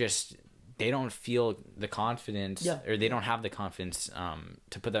just they don't feel the confidence, Yeah. or they don't have the confidence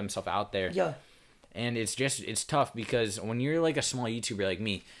to put themselves out there. Yeah. And it's tough because when you're like a small YouTuber like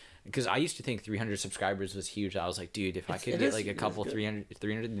me, because I used to think 300 subscribers was huge. I was like, dude, if I could get like a couple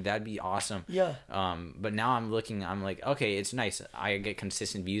 300, that'd be awesome. Yeah. But now I'm like, okay, it's nice. I get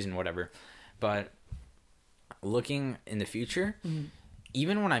consistent views and whatever. But looking in the future,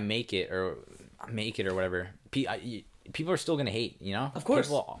 even when I make it or whatever, people are still gonna hate, Of course.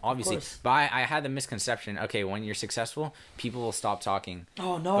 People, obviously. Of course. But I had the misconception. Okay, when you're successful, people will stop talking.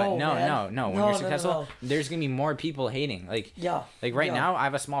 Oh no. But no. man. When No, you're no, successful, no. there's gonna be more people hating. Like Yeah. right Yeah. now, I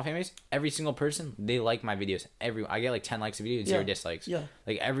have a small fan base. Every single person, they like my videos. I get like 10 likes a video, and 0 dislikes. Yeah.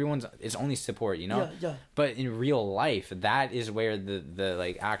 Like it's only support, Yeah. But in real life, that is where the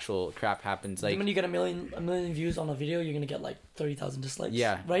like actual crap happens. Like When you get a million views on a video, you're gonna get like 30,000 dislikes.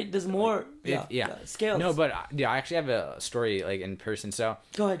 Yeah. Right. There's more. Yeah. Scales. no, but I actually have a story like in person. So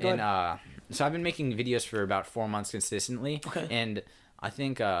Go ahead. so I've been making videos for about 4 months consistently. Okay. And I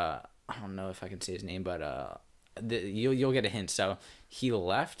think I don't know if I can say his name, but you'll get a hint. So he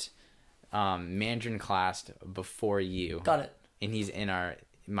left Mandarin class before you. Got it. And he's in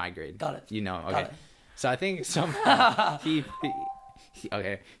my grade. Got it. Okay. Got it. So I think somehow he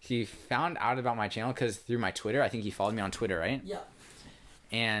found out about my channel because through my Twitter. I think he followed me on Twitter, right? Yeah.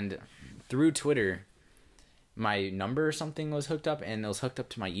 and through Twitter, my number or something was hooked up, and it was hooked up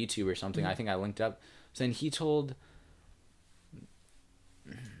to my YouTube or something. I think I linked up. So then he told.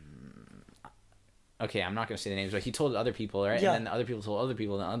 Okay, I'm not gonna say the names, but he told other people, right? Yeah. And then the other people told other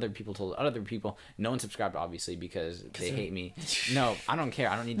people, and other people told other people. No one subscribed, obviously, because they hate me. No, I don't care.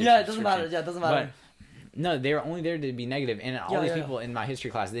 I don't need. Yeah, it doesn't matter. Yeah, it doesesn't matter. But no, they were only there to be negative, and all these people in my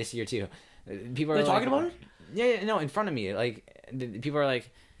history class this year too. People are They're talking about it. Yeah, no, in front of me, like people are like,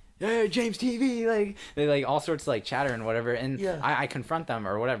 "Yeah, James TV," like they like all sorts of like chatter and whatever, and I confront them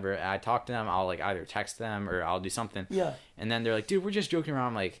or whatever. I talk to them. I'll like either text them or I'll do something. Yeah. And then they're like, "Dude, we're just joking around."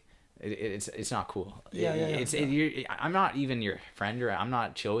 I'm like. It's not cool. I'm not even your friend, or I'm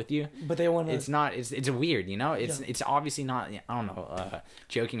not chill with you. But they want to. It's not. It's weird, you know. It's obviously not. I don't know.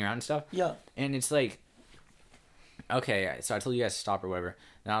 Joking around and stuff. Yeah. And it's like, okay, so I told you guys to stop or whatever.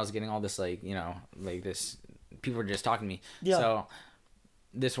 And I was getting all this like like this. People were just talking to me. Yeah. So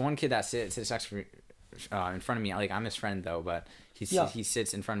this one kid that sits next in front of me, like I'm his friend though, but he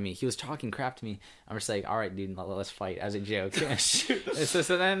sits in front of me. He was talking crap to me. I'm just like, all right, dude, let's fight as a joke.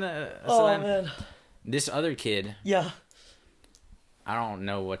 so then, man, this other kid. Yeah. I don't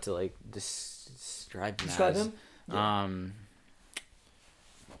know what to like describe him. Him. Yeah.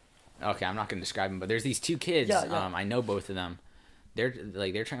 Okay, I'm not gonna describe him, but there's these two kids. Yeah. I know both of them. They're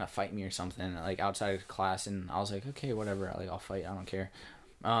trying to fight me or something like outside of class, and I was like, okay, whatever. Like I'll fight. I don't care.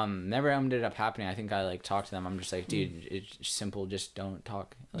 Never ended up happening. I think I like talked to them. I'm just like, dude, it's simple. Just don't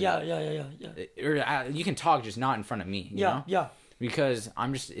talk. Like, yeah. Or you can talk, just not in front of me. You know? Yeah. Because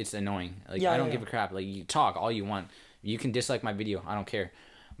it's annoying. Like I don't give a crap. Like you talk all you want. You can dislike my video. I don't care.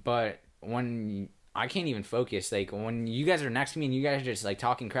 But when I can't even focus, like when you guys are next to me and you guys are just like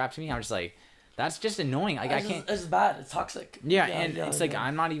talking crap to me, I'm just like, that's just annoying. Like I can't. It's bad. It's toxic. Yeah, it's like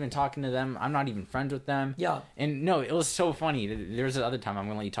I'm not even talking to them. I'm not even friends with them. Yeah. And no, it was so funny. There was the other time. I'm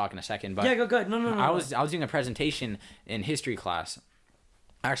gonna let you talk in a second. But yeah, go good. No. I was doing a presentation in history class.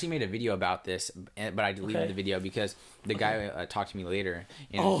 I actually made a video about this, but I deleted the video because the guy talked to me later.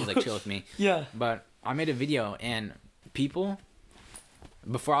 He's like chill with me. Yeah. But I made a video, and people.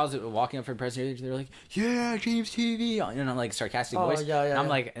 Before I was walking up for a presentation, they were like, "Yeah, James TV," like sarcastic voice. And I'm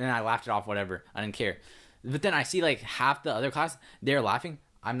like, and then I laughed it off. Whatever, I didn't care. But then I see like half the other class, they're laughing.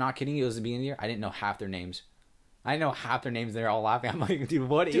 I'm not kidding. It was the beginning of the year. I didn't know half their names. I didn't know half their names. They're all laughing. I'm like, dude,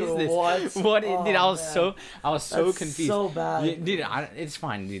 what is this? What? Oh, dude, I was That's so confused. So bad, dude. It's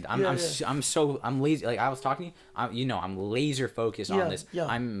fine, dude. I'm lazy. Like I was talking to you, I'm laser focused on this. Yeah.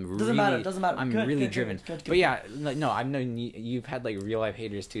 Doesn't matter. I'm really driven. Good. But yeah, no, I've known you've had like real life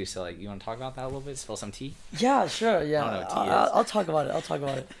haters too. So like, you want to talk about that a little bit? Spill some tea. Yeah, sure. Yeah, I don't know what tea is. I'll talk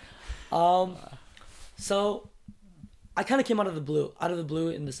about it. So I kind of came out of the blue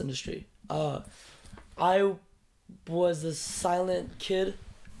in this industry. I was a silent kid.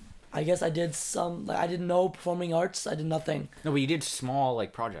 I guess I did I didn't know performing arts. I did nothing. No, but you did small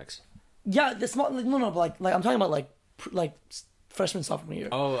like projects. Yeah, the small but like I'm talking about like freshman sophomore year.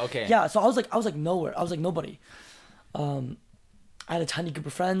 Oh, okay. Yeah, so I was like nowhere. I was like nobody. I had a tiny group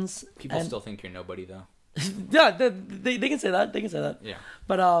of friends. People still think you're nobody though. Yeah, they can say that. They can say that. Yeah.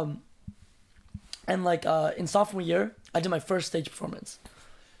 But and like in sophomore year, I did my first stage performance.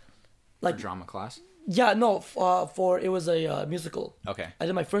 Like for drama class. Yeah, no, it was a musical. Okay. I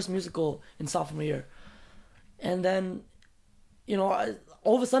did my first musical in sophomore year. And then,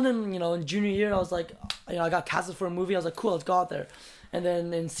 all of a sudden, in junior year, I was like, I got casted for a movie. I was like, cool, let's go out there. And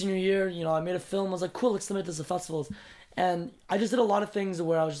then in senior year, I made a film. I was like, cool, let's submit this to festivals. And I just did a lot of things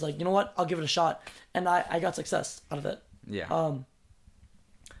where I was just like, you know what, I'll give it a shot. And I got success out of it. Yeah.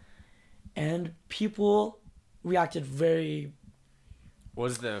 And people reacted very...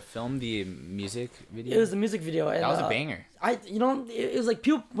 Was the film the music video? It was the music video. And, that was a banger. It was like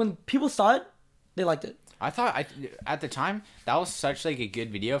when people saw it, they liked it. I thought at the time that was such like a good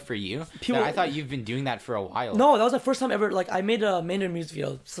video for you. I thought you've been doing that for a while. No, that was the first time ever. Like I made a Mandarin music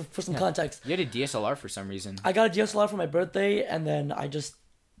video for some context. You had a DSLR for some reason. I got a DSLR for my birthday, and then I just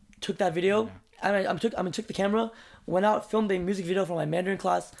took that video. Yeah. I took the camera, went out, filmed a music video for my Mandarin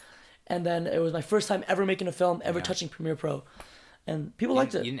class, and then it was my first time ever making a film, touching Premiere Pro. And people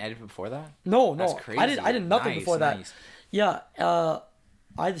liked it. You didn't edit before that? No. That's crazy. I did nothing before that. Yeah. I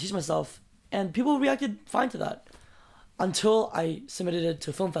had to teach myself. And people reacted fine to that. Until I submitted it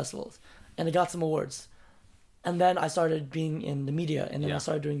to film festivals. And it got some awards. And then I started being in the media. And then I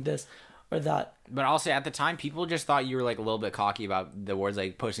started doing this or that. But I'll say at the time, people just thought you were like a little bit cocky about the awards,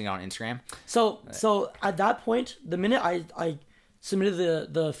 like posting it on Instagram. So at that point, the minute I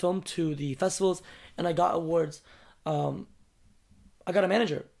submitted the film to the festivals and I got awards, I got a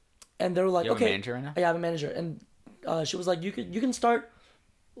manager, and they were like, you have "Okay, a manager right now?" I have a manager," and she was like, "You can start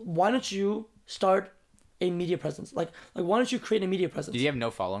why don't you start a media presence? Like why don't you create a media presence? Did you have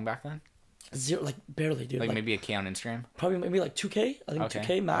no following back then? Zero, like barely, dude. Like maybe a K on Instagram? Probably maybe like 2K. I think Okay,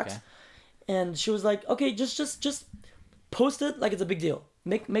 2K max. okay. And she was like, okay, just post it like it's a big deal.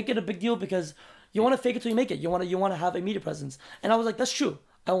 Make it a big deal because you want to fake it till you make it. You want to have a media presence. And I was like, that's true.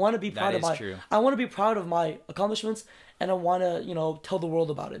 I want to be proud of I want to be proud of my accomplishments, and I want to, tell the world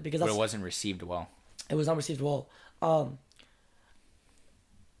about it because But it wasn't received well. It was not received well.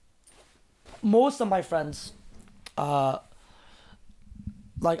 Most of my friends, or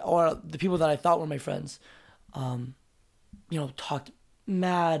the people that I thought were my friends, talked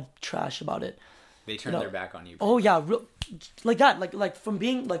mad trash about it. They turned their back on you. Oh yeah, like that, like from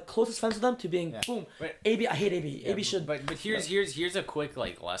being like closest friends with them to being boom. But, Abey, I hate Abey. Yeah, Abey should. But here's a quick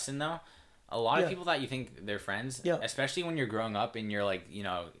like lesson though. A lot of people that you think they're friends, especially when you're growing up and you're like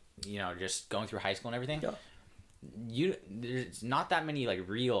just going through high school and everything. Yeah. There's not that many like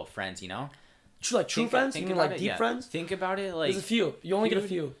real friends, True friends? You mean like deep friends? Think about it like... There's a few. You only get a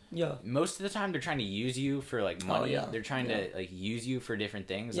few. Yeah. Most of the time, they're trying to use you for, like, money. Oh, yeah. They're trying to, like, use you for different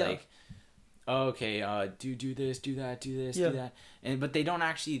things. Yeah. Like, okay, do this, do that, do this, Yeah. do that. But they don't,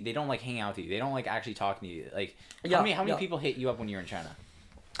 like, hang out with you. They don't, like, actually talk to you. Like, Yeah. how many people hit you up when you were in China?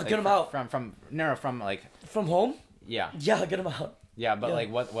 Like, get them out. From like... From home? Yeah. Yeah, get them out. Yeah, but,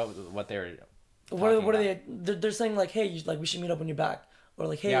 like, what they're... What are they... They're saying, like, hey, we should meet up when you're back. Or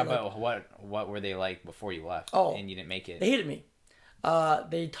like, hey, yeah, like, but what were they like before you left? Oh, and you didn't make it. They hated me.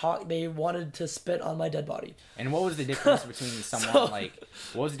 They wanted to spit on my dead body. And what was the difference between someone what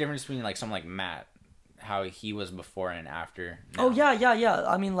was the difference between like someone like Matt, how he was before and after? Now? Oh yeah.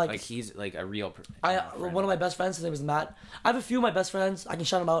 I mean like he's like a real. One of my best friends, his name is Matt. I have a few of my best friends. I can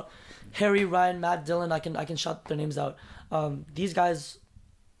shout them out. Harry, Ryan, Matt, Dylan. I can shout their names out. These guys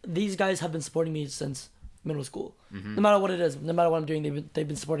have been supporting me since middle school. Mm-hmm. No matter what it is, no matter what I'm doing, they've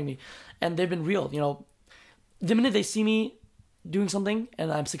been supporting me, and they've been real. The minute they see me doing something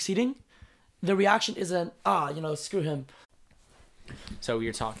and I'm succeeding, the reaction isn't screw him. So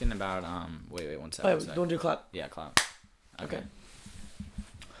you're talking about wait 1 second. Wait, don't do a clap. Yeah, clap. Okay.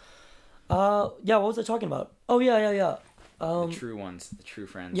 Yeah, what was I talking about? Oh yeah. The true ones, the true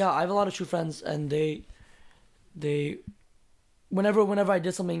friends. Yeah, I have a lot of true friends, and they whenever I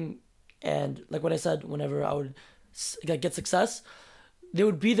did something. And like what I said, whenever I would get success, they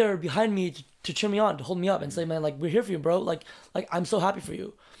would be there behind me to cheer me on, to hold me up and say, man, like, we're here for you, bro. Like I'm so happy for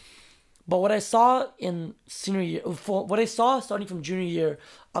you. But what I saw in senior year, what I saw starting from junior year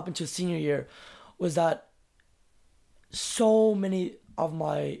up into senior year was that so many of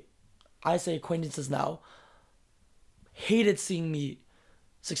my, I say acquaintances now, hated seeing me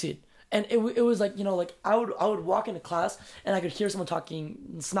succeed. And it was like, I would walk into class and I could hear someone talking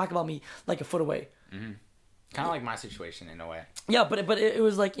smack about me like a foot away. Mm-hmm. Kind of like my situation in a way. Yeah, but it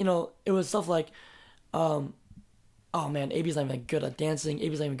was like, it was stuff like, oh man, Abey's not even good at dancing.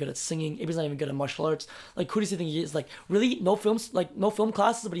 Abey's not even good at singing. Abey's not even good at martial arts. Like, who does he think he is? Like, really? No films? Like, no film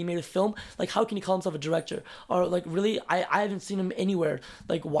classes, but he made a film? Like, how can he call himself a director? Or, like, really? I haven't seen him anywhere.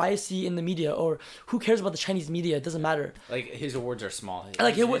 Like, why is he in the media? Or who cares about the Chinese media? It doesn't matter. Like, his awards are small.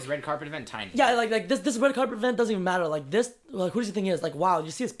 His red carpet event, tiny. Yeah, like this red carpet event doesn't even matter. Like, this, like, who does he think he is? Like, wow, you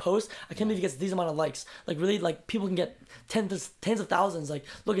see his post? I can't believe he gets these amount of likes. Like, really? Like, people can get tens of thousands. Like,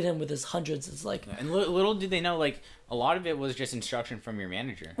 look at him with his hundreds. It's like... Yeah, and little did they know, like... A lot of it was just instruction from your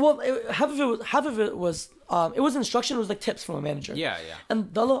manager. Well, half of it was it was instruction. It was like tips from a manager. Yeah.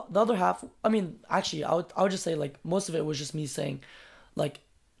 And the other half, I mean, actually, I would just say like most of it was just me saying, like,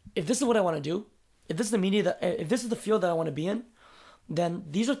 if this is what I want to do, if this is the media if this is the field that I want to be in, then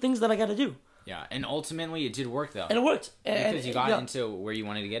these are things that I got to do. Yeah, and ultimately it did work though. And it worked. Because you got into where you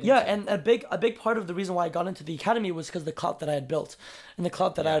wanted to get into. Yeah, and a big part of the reason why I got into the academy was because the clout that I had built and the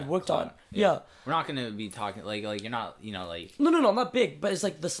clout that I had worked on. Yeah. We're not gonna be talking like you're not like. No, I'm not big, but it's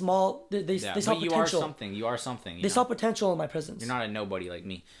like the small. They saw potential. You are something. You are something. They saw potential in my presence. You're not a nobody like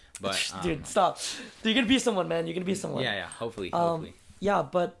me, but dude, stop. You're gonna be someone, man. You're gonna be someone. Yeah. Hopefully. Yeah,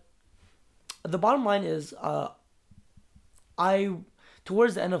 but the bottom line is, I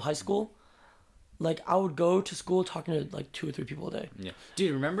towards the end of high school. Like, I would go to school talking to, like, 2 or 3 people a day. Yeah.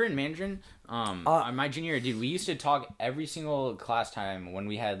 Dude, remember in Mandarin, my junior year, dude, we used to talk every single class time when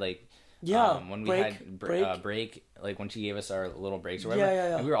we had, like... when we had break, like, when she gave us our little breaks or whatever.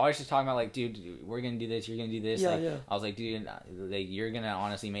 Yeah. And we were always just talking about, like, dude, we're gonna do this, you're gonna do this. Yeah, like, yeah. I was like, dude, like, you're gonna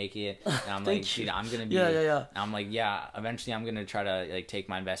honestly make it. And I'm like, dude, I'm gonna be... Yeah. And I'm like, yeah, eventually I'm gonna try to, like, take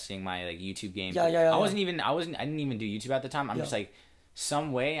my investing, my, like, YouTube game. Yeah. I didn't even do YouTube at the time. I'm just like,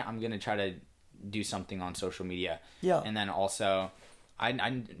 some way I'm gonna try to... do something on social media. Yeah. And then also I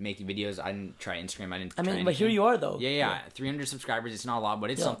didn't make videos. I didn't try Instagram. I didn't. I try mean, but here you are though. Yeah. 300 subscribers. It's not a lot, but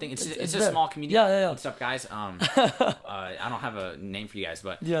it's something. It's a there. small community. Yeah. What's up, guys? I don't have a name for you guys,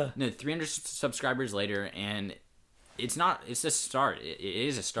 but no, 300 subscribers later, and it's not. It's a start. It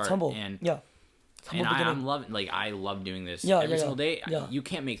is a start. It's humble. And And I'm loving. Like I love doing this every single day. You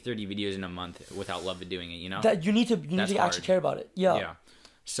can't make 30 videos in a month without love of doing it. You know that you need to actually care about it. Yeah.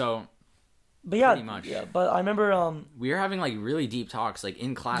 So. But yeah, pretty much. But I remember we were having like really deep talks like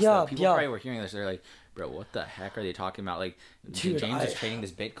in class. People probably were hearing this. They're like, "Bro, what the heck are they talking about?" Like, dude, James is trading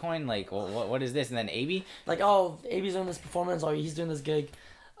this Bitcoin. Like, what is this? And then Abey, like, oh, Abey's doing this performance, or he's doing this gig.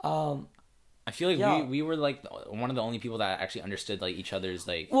 I feel like we were like one of the only people that actually understood like each other's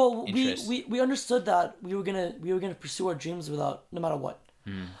like. Well, interests. we understood that we were gonna pursue our dreams without no matter what.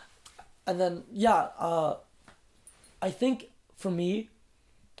 And then I think for me,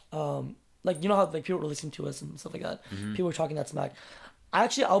 like, you know how like people were listening to us and stuff like that. People were talking that smack.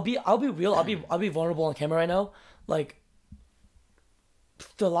 I'll be real. I'll be vulnerable on camera right now. Like,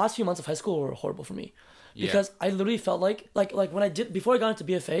 the last few months of high school were horrible for me because I literally felt like when I did before I got into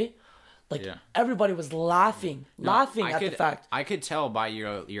BFA, like everybody was laughing at the fact. I could tell by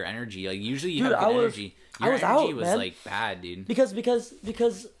your energy. Like usually you Dude, have good energy. Your energy was man. like bad, dude. Because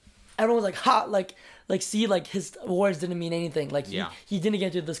everyone was like, ha, like see, like his words didn't mean anything. Like he didn't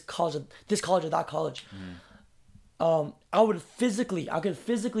get into this college or that college. I could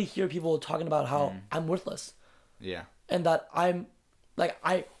physically hear people talking about how I'm worthless. Yeah. And that I'm like,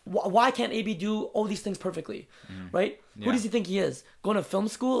 why can't AB do all these things perfectly? Right? Yeah. Who does he think he is? Going to film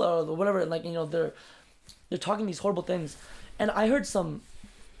school or whatever, and like, you know, they're talking these horrible things. And I heard some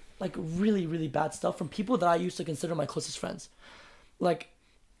like really, really bad stuff from people that I used to consider my closest friends. Like,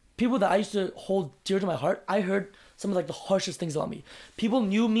 people that I used to hold dear to my heart, I heard some of like the harshest things about me. People who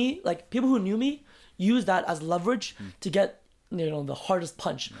knew me used that as leverage to get, you know, the hardest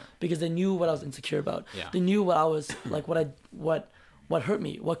punch because they knew what I was insecure about. Yeah. They knew what I was like, what hurt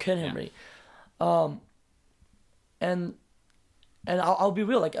me, what could hurt me. And I'll be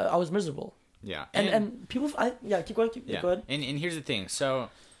real, like I was miserable. Yeah. And people, keep going. Go ahead. And here's the thing. So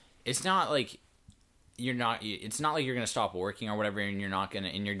it's not like it's not like you're gonna stop working or whatever, and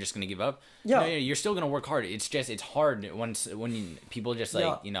you're just gonna give up. Yeah, no, you're still gonna work hard. It's just it's hard when people just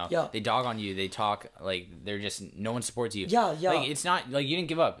like they dog on you, they talk like they're just no one supports you. Yeah. Like it's not like you didn't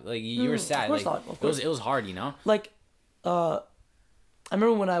give up. Like you were sad. Of course like, not. Of course. It was hard, you know. Like, I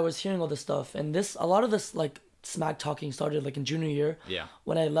remember when I was hearing all this stuff, and a lot of this like smack talking started like in junior year. Yeah.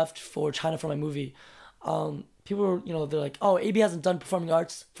 When I left for China for my movie, people were they're like, oh, AB hasn't done performing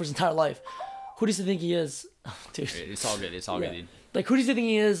arts for his entire life. Who does he think he is? Dude. It's all good. It's all good, dude. Like, who does he think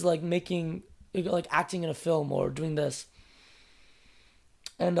he is, like, making, like, acting in a film or doing this?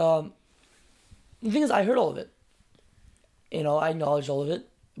 And the thing is, I heard all of it. You know, I acknowledged all of it.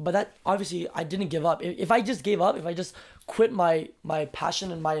 But that, obviously, I didn't give up. If I just gave up, if I just quit my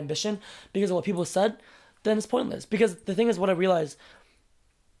passion and my ambition because of what people said, then it's pointless. Because the thing is, what I realized,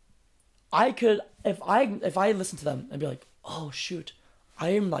 I could, if I listened to them and be like, oh, shoot, I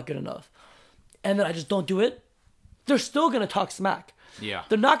am not good enough. And then I just don't do it, they're still gonna talk smack. Yeah.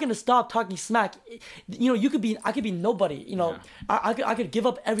 They're not gonna stop talking smack. You know, I could be nobody. You know, I could give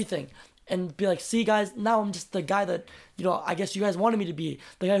up everything and be like, see guys, now I'm just the guy that, you know, I guess you guys wanted me to be,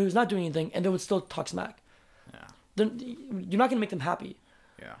 the guy who's not doing anything, and they would still talk smack. Yeah. You're not gonna make them happy.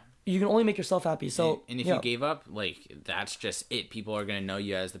 Yeah. You can only make yourself happy. So and if you gave up, like that's just it. People are gonna know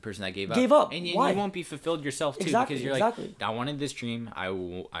you as the person that gave up. And you won't be fulfilled yourself too because you're like, I wanted this dream. I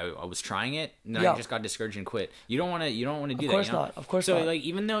was trying it. And I just got discouraged and quit. You don't want to do that. Of course not. Of course not. So like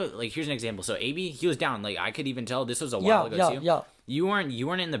even though like here's an example. So Abey, he was down. Like I could even tell this was a while ago too. Yeah. You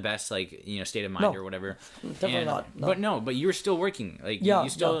weren't in the best like state of mind or whatever. Definitely not. No. But you were still working. Like you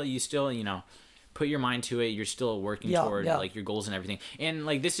still put your mind to it. You're still working toward like your goals and everything. And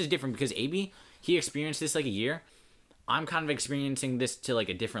like this is different because Abey, he experienced this like a year. I'm kind of experiencing this to like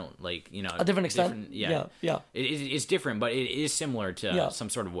a different like a different extent. Yeah. It's different, but it is similar to some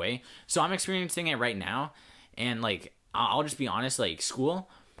sort of way. So I'm experiencing it right now, and like I'll just be honest. Like school's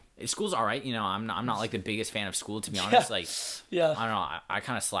all right. I'm not like the biggest fan of school to be honest. Like I don't know. I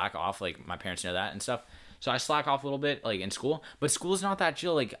kind of slack off. Like my parents know that and stuff. So I slack off a little bit, like, in school. But school's not that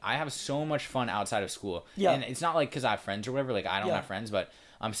chill. Like, I have so much fun outside of school. Yeah. And it's not, like, because I have friends or whatever. Like, I don't have friends. But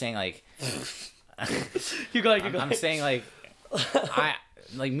I'm saying, like... Keep going. I'm saying, like...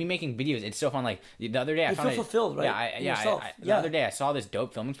 Like, me making videos, it's so fun. Like, the other day I found... You feel fulfilled, right? The other day I saw this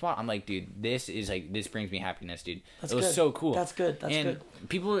dope filming spot. I'm like, dude, this brings me happiness, dude. It was so cool. That's good. And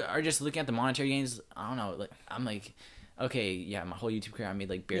people are just looking at the monetary gains. I don't know. Like, I'm like... okay, yeah, my whole YouTube career, I made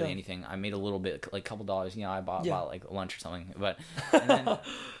like barely anything. I made a little bit, like a couple dollars. You know, I bought like lunch or something. But and then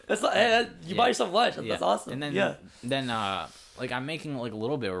That's not, you buy yourself lunch. That's awesome. And then like I'm making like a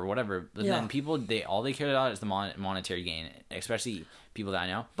little bit or whatever. But then people, all they care about is the monetary gain, especially people that I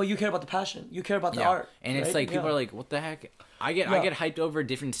know. But you care about the passion. You care about the art. And it's like people are like, what the heck? I get hyped over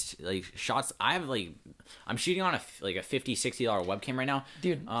different like shots. I have like, I'm shooting on a $50-$60 webcam right now,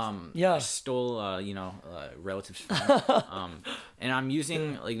 dude. I stole relatives phone. And I'm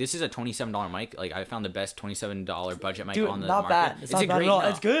using like, this is a $27 mic. Like I found the best $27 budget mic on the not market. Bad. It's not bad at all.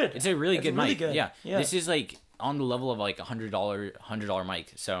 It's good. It's a really good mic. Good. Yeah. This is like on the level of like $100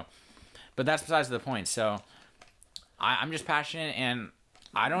 mic. So, but that's besides the point. So I'm just passionate, and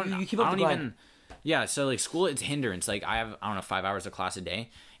I don't even. Yeah, so like school, it's a hindrance. Like I have, I don't know, 5 hours of class a day,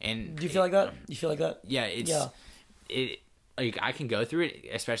 and do you feel like that? You feel like that? Yeah, it like I can go through it,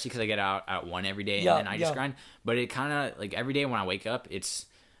 especially because I get out at 1 every day, and then I just grind. But it kind of like every day when I wake up, it's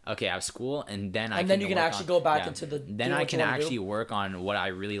okay. I have school, and then you can actually go back into the. Then I can actually work on what I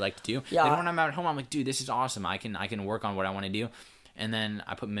really like to do. Yeah. Then when I'm at home, I'm like, dude, this is awesome. I can work on what I want to do. And then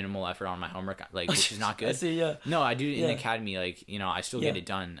I put minimal effort on my homework, like, which is not good. I see, yeah. No, I do it in the academy, like, you know, I still get it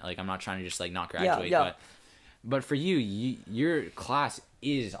done. Like, I'm not trying to just, like, not graduate. But for you, your class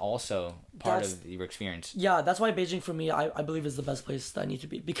is also part of your experience. Yeah, that's why Beijing, for me, I believe is the best place that I need to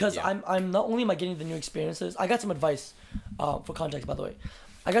be. Because I'm not only am I getting the new experiences, I got some advice, for context, by the way.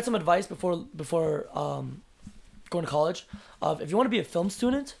 I got some advice before going to college of, if you want to be a film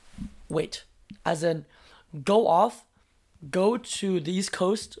student, wait. As in, go to the East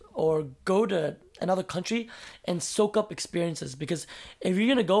Coast or go to another country and soak up experiences. Because if you're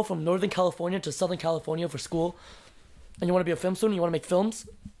going to go from Northern California to Southern California for school and you want to be a film student, you want to make films,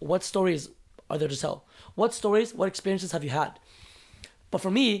 what stories are there to tell? What experiences have you had? But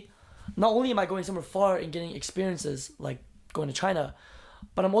for me, not only am I going somewhere far and getting experiences like going to China,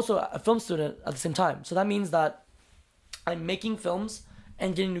 but I'm also a film student at the same time. So that means that I'm making films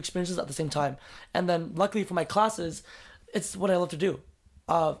and getting new experiences at the same time. And then luckily for my classes, it's what I love to do.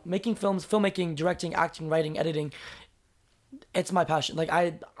 Making films, filmmaking, directing, acting, writing, editing. It's my passion. Like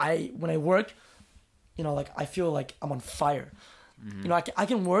I when I work, you know, like I feel like I'm on fire. Mm-hmm. You know, I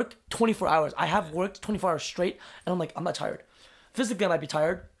can work 24 hours. I have worked 24 hours straight, and I'm like, I'm not tired. Physically, I might be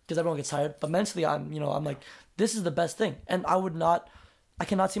tired because everyone gets tired, but mentally, I'm like, this is the best thing, and I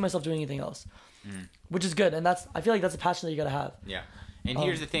cannot see myself doing anything else, which is good, and I feel like that's a passion that you gotta have. Yeah, and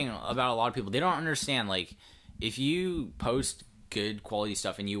here's the thing about a lot of people: they don't understand, like, if you post good quality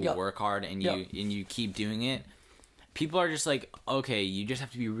stuff and you work hard and you keep doing it, people are just like, okay, you just have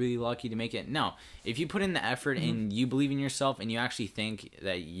to be really lucky to make it. No, if you put in the effort and you believe in yourself and you actually think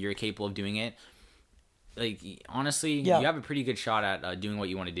that you're capable of doing it, like, honestly, you have a pretty good shot at doing what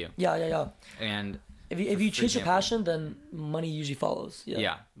you want to do. Yeah. And if you chase your passion, then money usually follows.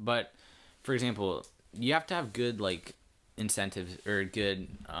 Yeah, but for example, you have to have good, like, incentives or good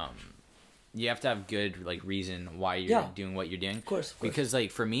you have to have good, like, reason why you're doing what you're doing. Of course. Because,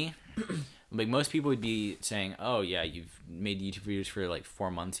 like, for me, like, most people would be saying, oh, yeah, you've made YouTube videos for, like,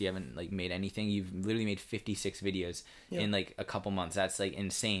 4 months. You haven't, like, made anything. You've literally made 56 videos in, like, a couple months. That's, like,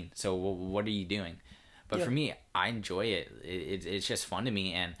 insane. So what are you doing? But for me, I enjoy it. It's just fun to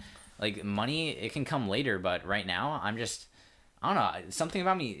me. And, like, money, it can come later. But right now, I don't know. Something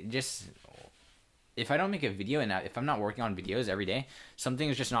about me just... If I don't make a video and if I'm not working on videos every day, something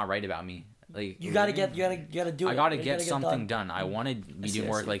is just not right about me. Like, you gotta do it. I gotta get something done. I want to be doing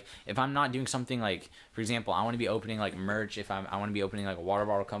work. Like, if I'm not doing something, like, for example, I want to be opening, like, merch. I want to be opening, like, a water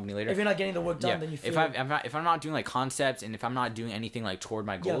bottle company later. If you're not getting the work done, then you feel. If I'm not doing, like, concepts, and if I'm not doing anything, like, toward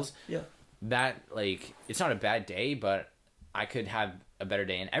my goals, that, like, it's not a bad day, but I could have a better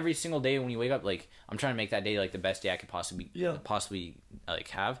day. And every single day when you wake up, like, I'm trying to make that day, like, the best day I could possibly like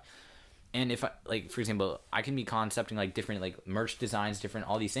have. And if I, like, for example, I can be concepting, like, different, like, merch designs, different,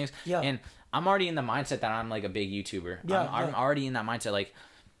 all these things. Yeah. And I'm already in the mindset that I'm, like, a big YouTuber. Yeah. I'm already in that mindset. Like,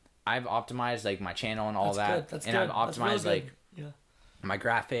 I've optimized, like, my channel and all that. That's and good. I've optimized, like, my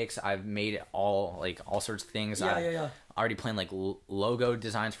graphics. I've made all sorts of things. I already planned, like, logo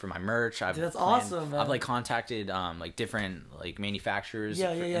designs for my merch. That's awesome, man. I've, like, contacted, like, different, like, manufacturers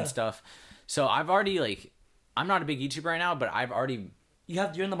and stuff. So I've already, like, I'm not a big YouTuber right now, but I've already... You're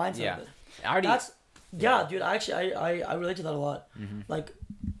in the mindset of it. Dude. I relate to that a lot. Mm-hmm. Like,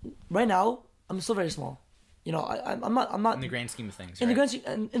 right now, I'm still very small. You know, I'm not in the grand scheme of things. In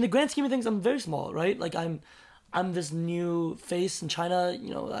the grand scheme of things, I'm very small, right? Like, I'm this new face in China.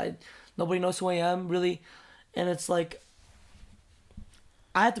 You know, nobody knows who I am really, and it's like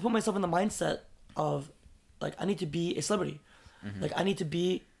I have to put myself in the mindset of, like, I need to be a celebrity. Mm-hmm. Like, I need to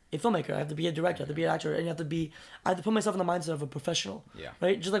be a filmmaker. I have to be a director. I have to be an actor, and I have to put myself in the mindset of a professional. Yeah.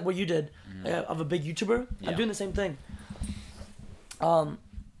 Right. Just like what you did, of a big YouTuber. Yeah. I'm doing the same thing. Oh,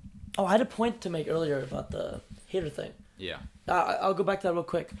 I had a point to make earlier about the hater thing. Yeah. I'll go back to that real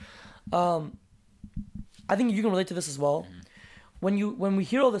quick. I think you can relate to this as well. When we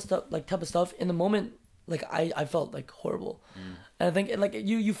hear all this stuff, like type of stuff, in the moment, like I felt like horrible, and I think like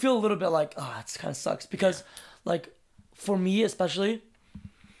you feel a little bit like, oh, it kind of sucks because like for me especially,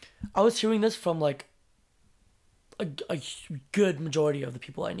 I was hearing this from like a good majority of the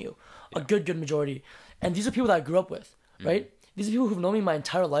people I knew, a good majority, and these are people that I grew up with, right? These are people who've known me my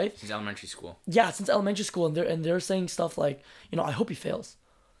entire life. Since elementary school. Yeah, since elementary school, and they're saying stuff like, I hope he fails.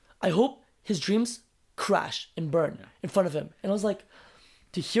 I hope his dreams crash and burn in front of him. And I was like,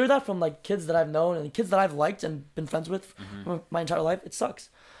 to hear that from like kids that I've known and kids that I've liked and been friends with my entire life, it sucks.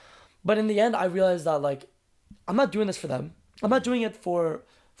 But in the end, I realized that like, I'm not doing this for them. I'm not doing it for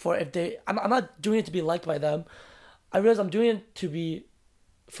if they. I'm not doing it to be liked by them. I realized I'm doing it to be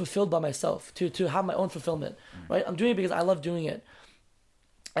fulfilled by myself, to have my own fulfillment, right? I'm doing it because I love doing it.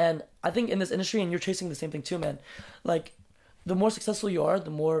 And I think in this industry, and you're chasing the same thing too, man, like the more successful you are, the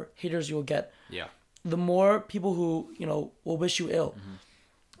more haters you will get. Yeah. The more people who, will wish you ill.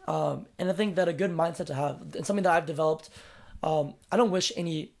 And I think that a good mindset to have, and something that I've developed, I don't wish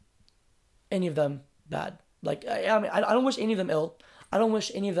any of them bad. Like, I mean, I don't wish any of them ill. I don't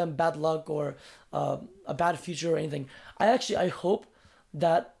wish any of them bad luck or a bad future or anything. I hope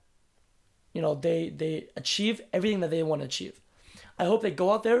that, they achieve everything that they want to achieve. I hope they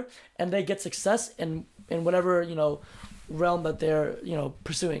go out there and they get success in whatever, realm that they're,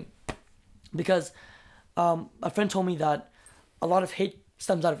 pursuing. Because a friend told me that a lot of hate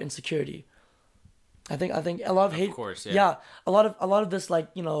stems out of insecurity. I think a lot of hate. Of course, yeah. Yeah, a lot of this like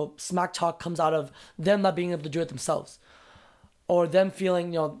smack talk comes out of them not being able to do it themselves, or them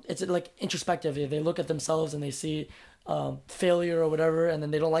feeling it's like introspective. They look at themselves and they see failure or whatever, and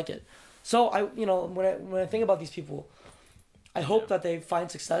then they don't like it. So when I think about these people, I hope that they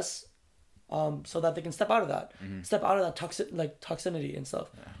find success, so that they can step out of that, toxicity and stuff.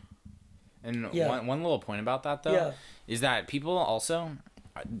 Yeah. And one little point about that though is that people also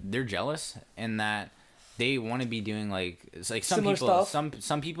they're jealous and that they want to be doing like some similar people stuff.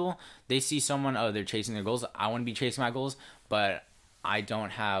 some people they see someone, oh, they're chasing their goals. I want to be chasing my goals, but I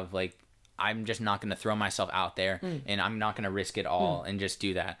don't have like, I'm just not going to throw myself out there and I'm not going to risk it all and just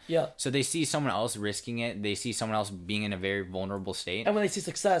do that. Yeah. So they see someone else risking it. They see someone else being in a very vulnerable state. And when they see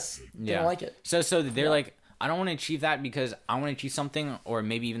success, they don't like it. So they're like, I don't want to achieve that because I want to achieve something or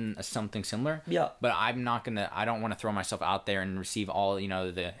maybe even something similar. Yeah. But I don't want to throw myself out there and receive all,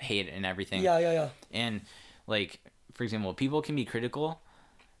 the hate and everything. Yeah. And like, for example, people can be critical,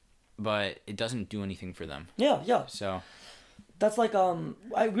 but it doesn't do anything for them. Yeah. So that's like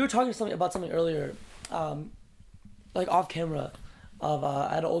we were talking about something earlier, like off camera, I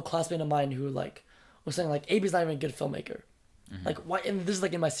had an old classmate of mine who like was saying like Abey's not even a good filmmaker. Like why? And this is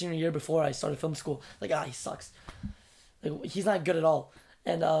like in my senior year before I started film school. Like he sucks. Like he's not good at all.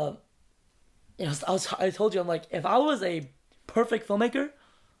 And I told you, I'm like, if I was a perfect filmmaker,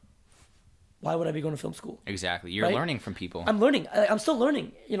 why would I be going to film school? Exactly, you're learning from people. I'm learning. I'm still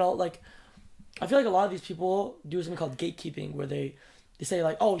learning. Like I feel like a lot of these people do something called gatekeeping, where they say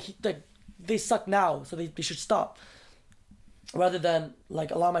like, oh, they suck now, so they should stop. Rather than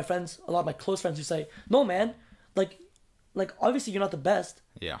like a lot of my close friends who say, no, man, like obviously you're not the best.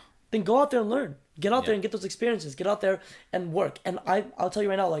 Yeah. Then go out there and learn. Get out there and get those experiences. Get out there and work. And I'll tell you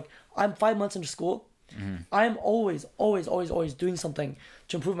right now, like I'm 5 months into school. I'm always doing something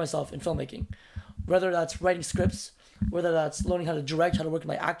to improve myself in filmmaking. Whether that's writing scripts, whether that's learning how to direct, how to work with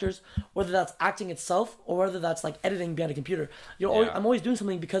my actors, whether that's acting itself, or whether that's like editing behind a computer. I'm always doing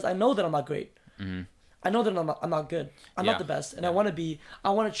something because I know that I'm not great. I know that I'm not good. I'm not the best, and I want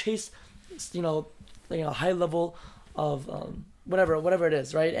to chase, a high level of whatever it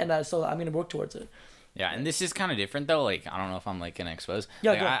is, right? And so I'm gonna work towards it. Yeah, and this is kind of different though. Like I don't know if I'm like gonna expose.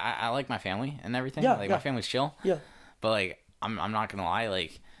 Yeah, like, I like my family and everything. Yeah, my family's chill. Yeah. But like I'm not gonna lie.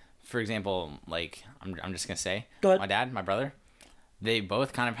 Like for example, like I'm just gonna say, Go ahead. My dad, my brother, they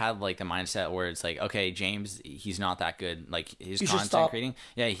both kind of had like the mindset where it's like, okay, James, he's not that good. Like his content creating,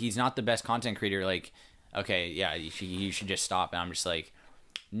 yeah, he's not the best content creator. Like, okay, yeah, you should just stop. And I'm just like,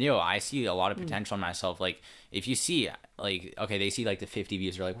 I see a lot of potential in myself. Like if you see like, okay, they see like the 50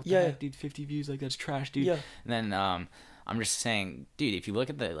 views, they're like, what the heck, dude, 50 views, like that's trash, dude. Yeah. And then I'm just saying, dude, if you look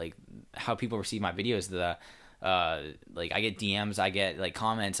at the like how people receive my videos, like I get DMs, I get like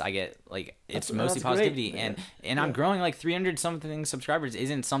comments, I get like it's mostly positivity, great, and I'm growing like 300 something subscribers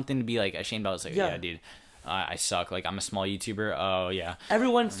isn't something to be like ashamed about. It's like, yeah dude, I suck. Like I'm a small YouTuber. Oh yeah.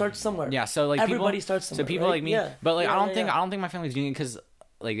 Everyone starts somewhere. Yeah. So like everybody people, starts somewhere. So people right? like me. Yeah. But like Yeah, I don't yeah, think yeah. I don't think my family's doing it because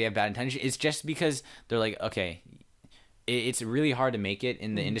like they have bad intention. It's just because they're like, okay, it's really hard to make it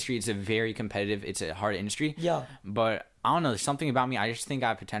in the industry. It's a very competitive. It's a hard industry. Yeah. But I don't know. There's something about me. I just think I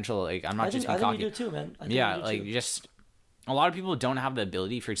have potential. Like I'm not just being I think cocky. you do too, man. I think Yeah. you do Like too. just a lot of people don't have the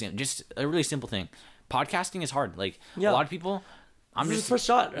ability. For example, just a really simple thing. Podcasting is hard. Like Yeah. a lot of people. I'm This just is first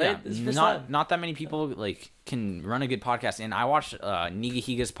shot, right? yeah, This is first time. not that many people like can run a good podcast. And I watched Niga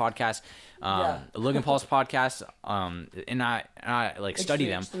Higa's podcast, Logan Paul's podcast, and I like study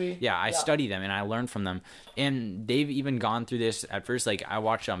them. H3. Yeah, I Yeah. study them and I learn from them. And they've even gone through this at first. Like I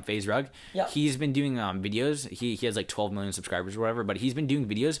watched FaZe Rug. Yeah. He's been doing videos. He has like 12 million subscribers or whatever. But he's been doing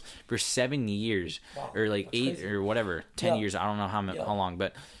videos for 7 years or like 8 crazy. or whatever, 10 Yeah. years. I don't know Yeah. how long,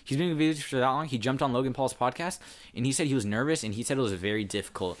 but he's been doing videos for that long. He jumped on Logan Paul's podcast and he said he was nervous and he said it was very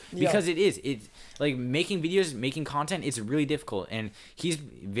difficult because it's like making videos, making content. It's really difficult, and he's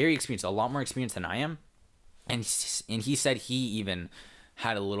very experienced, a lot more experienced than I am, and he said he even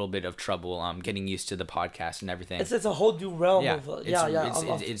had a little bit of trouble getting used to the podcast and everything. It's a whole new realm Yeah, of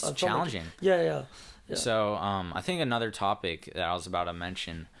it's of challenging. Yeah. So I think another topic that I was about to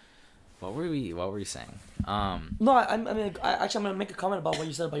mention. What were we saying? No, I mean, I'm gonna make a comment about what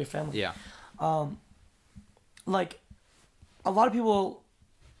you said about your family. Yeah. Like, a lot of people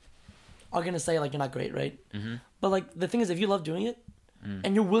are gonna say like you're not great, right? Mm-hmm. But like the thing is, if you love doing it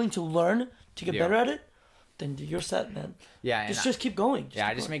and you're willing to learn to get better at it, then you're set, man. Yeah. Just keep going.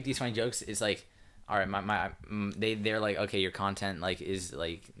 I just make these funny jokes. It's like, all right, they're like, okay, your content like is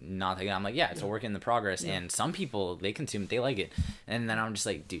like not that good. I'm like, yeah, it's a work in the progress. Yeah. And some people, they consume it, they like it. And then I'm just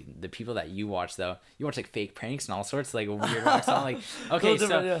like, dude, the people that you watch though, you watch like fake pranks and all sorts, like weird rocks. I'm like, okay,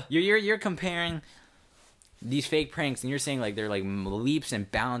 so you're comparing these fake pranks and you're saying like they're like leaps and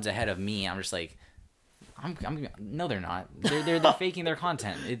bounds ahead of me. I'm just like, no, they're not. They're faking their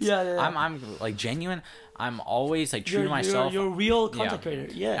content. It's, I'm like genuine. I'm always like true to myself. You're a real content creator.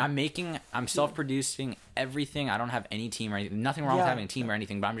 Yeah. I'm self-producing everything. I don't have any team or anything. Nothing wrong with having a team or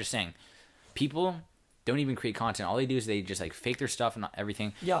anything. But I'm just saying, people don't even create content. All they do is they just like fake their stuff and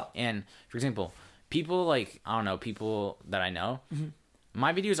everything. Yeah. And for example, people like I don't know, people that I know. Mm-hmm.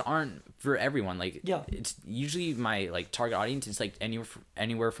 My videos aren't for everyone. Like, it's usually my like target audience is like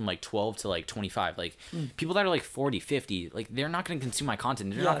anywhere from like 12 to like 25. Like people that are like 40, 50, like they're not going to consume my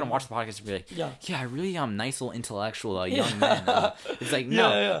content. They're not going to watch the podcast and be like, yeah, I really nice little intellectual young man. It's like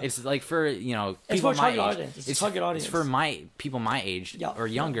it's like for people my age. Audience. It's target audience. It's for my people my age or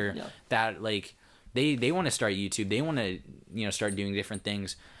younger that like they want to start YouTube. They want to start doing different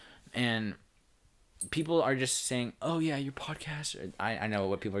things, and people are just saying, "Oh yeah, your podcast." I know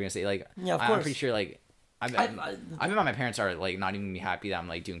what people are gonna say. Like, of course. I'm pretty sure. Like, I bet my parents are like not even gonna be happy that I'm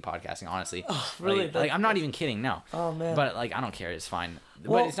like doing podcasting. Honestly, really? Like I'm not even kidding. No. Oh man. But like I don't care. It's fine.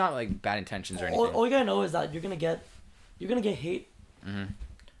 But it's not like bad intentions or anything. All you gotta know is that you're gonna get hate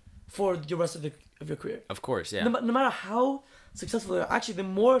for the rest of your career. Of course, yeah. No matter how successful you are, actually, the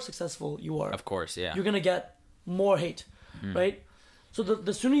more successful you are, of course, yeah, you're gonna get more hate, right? So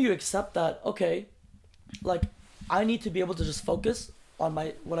the sooner you accept that, okay, like I need to be able to just focus on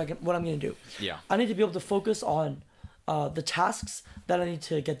what I'm gonna do. Yeah. I need to be able to focus on the tasks that I need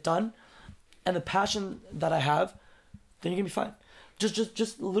to get done, and the passion that I have. Then you're gonna be fine.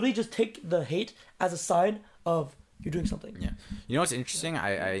 Just literally just take the hate as a sign of you're doing something. Yeah. You know what's interesting?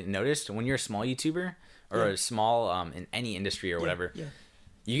 I noticed when you're a small YouTuber or a small in any industry or whatever. Yeah.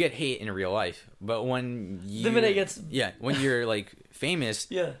 You get hate in real life, but when you the minute it gets when you're like famous,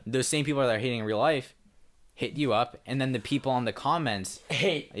 those same people that are hating in real life hit you up, and then the people on the comments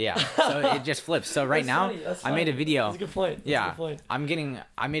hate. Yeah, so it just flips. So right now, I made a video. That's a good point. That's a good point.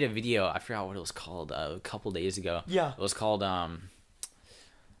 I made a video. I forgot what it was called a couple days ago. Yeah, it was called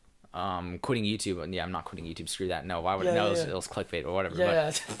quitting YouTube. And I'm not quitting YouTube. Screw that. No, why would it was clickbait or whatever.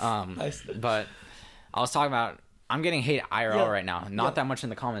 Nice. But I was talking about I'm getting hate IRL right now. Not that much in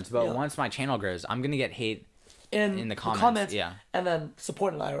the comments, but once my channel grows, I'm gonna get hate in the comments. And then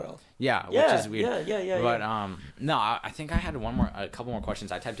support in IRL. Yeah, which is weird. Yeah. But no, I think I had a couple more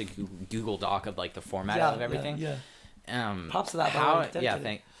questions. I typed a Google Doc of like the format of everything. Props to that.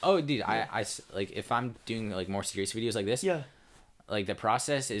 Dude, I like if I'm doing like more serious videos like this. Yeah. Like the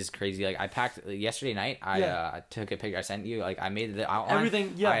process is crazy. Like I packed yesterday night. I took a picture. I sent you. Like I made the outline.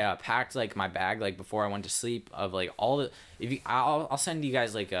 Everything. Yeah. I packed like my bag like before I went to sleep of like all the. If you, I'll send you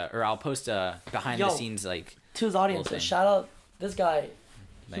guys like or I'll post a behind the scenes like to his audience. So shout out this guy.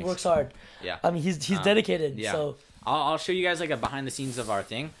 Thanks. He works hard. Yeah. I mean he's dedicated. Yeah. So I'll show you guys like a behind the scenes of our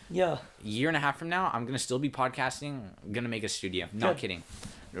thing. Yeah. A year and a half from now, I'm gonna still be podcasting. I'm gonna make a studio. Not kidding.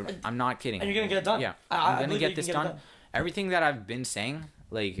 I'm not kidding. And you're gonna get it done. Yeah, I I'm gonna believe get you this can get it done. Everything that I've been saying,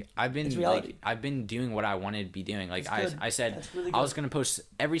 like I've been It's reality. I've been doing what I wanted to be doing. Like That's good. I said, That's really I was good. gonna post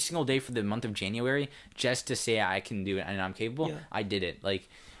every single day for the month of January just to say I can do it and I'm capable. Yeah. I did it. Like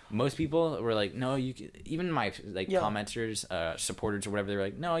most people were like, no, you. Even my like Yeah. commenters, supporters or whatever, they're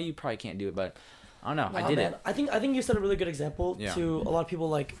like, no, you probably can't do it. But I don't know. I Nah, did man. it. I think you set a really good example Yeah. to a lot of people.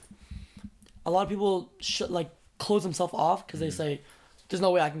 Like, a lot of people should like close themselves off because they say, "There's no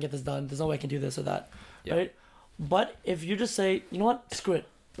way I can get this done. There's no way I can do this or that." Yeah. Right? But if you just say, "You know what? Screw it.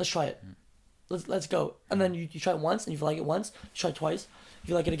 Let's try it. Let's go," and then you try it once, and if you like it once, you try it twice. If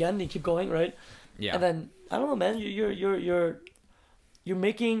you like it again, then you keep going, right? Yeah. And then I don't know, man. You're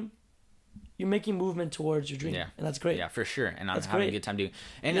making movement towards your dream, Yeah. and that's great. Yeah, for sure. And I'm That's having a great. good time doing it.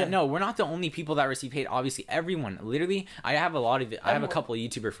 And Yeah. no, we're not the only people that receive hate. Obviously, everyone. Literally, I have I have a Everyone. couple of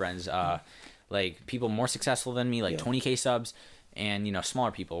YouTuber friends, like people more successful than me, like Yeah. 20K subs, and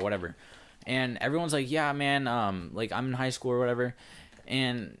smaller people, whatever. And everyone's like, yeah, man, like I'm in high school or whatever.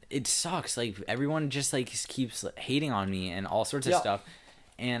 And it sucks. Like everyone just like keeps hating on me and all sorts of Yeah. stuff.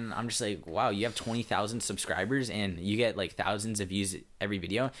 And I'm just like, wow, you have 20,000 subscribers and you get like thousands of views every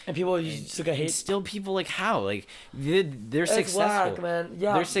video. And people still get And hate. still people like how like they're It's successful, whack, man.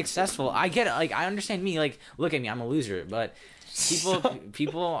 Yeah. they're successful. I get it. Like I understand me. Like look at me, I'm a loser. But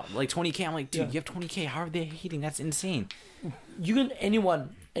people like 20K. I'm like, dude, Yeah. you have 20K. How are they hating? That's insane. You can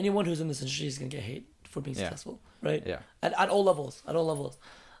anyone who's in this industry is gonna get hate for being Yeah. successful, right? Yeah. At all levels.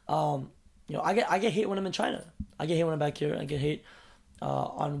 I get hate when I'm in China. I get hate when I'm back here. I get hate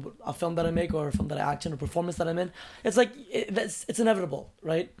on a film that I make or a film that I act in or performance that I'm in. It's like it's inevitable,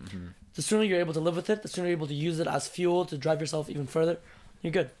 right? Mm-hmm. The sooner you're able to live with it, the sooner you're able to use it as fuel to drive yourself even further,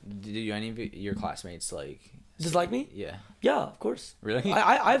 you're good. Do any of your classmates like Dislike me? Yeah. Yeah, of course. Really?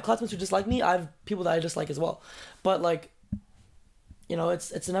 I have classmates who dislike me. I have people that I dislike as well. But like,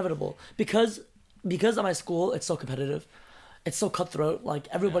 it's inevitable because at my school it's so competitive, it's so cutthroat. Like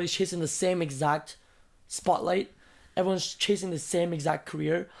everybody's chasing the same exact spotlight. Everyone's chasing the same exact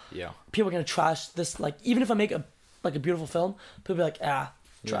career. Yeah. People are gonna trash this. Like even if I make a beautiful film, people be like,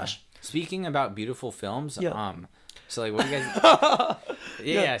 trash. Speaking about beautiful films, Yeah. so like what do you guys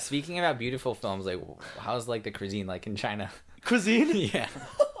yeah, speaking about beautiful films, like how's like the cuisine like in China? Cuisine? Yeah.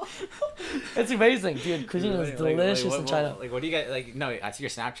 It's amazing, dude. Cuisine is delicious in China. Like what do you guys like? No, I see your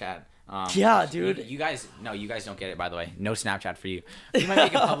Snapchat. Yeah, dude. You guys don't get it, by the way. No Snapchat for you. We might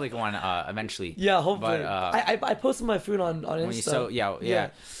make a public one eventually. Yeah, hopefully. But, I posted my food on Insta. yeah.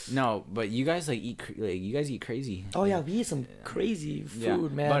 No, but you guys like eat crazy. Oh yeah, we eat some crazy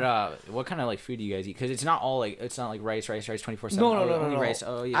food, man. But what kind of like food do you guys eat? Because it's not rice 24/7. No. Only rice.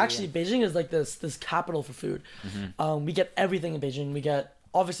 Oh yeah. Actually, Beijing is like this capital for food. Mm-hmm. We get everything in Beijing. We get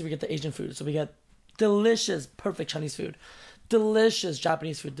the Asian food, so we get delicious, perfect Chinese food, delicious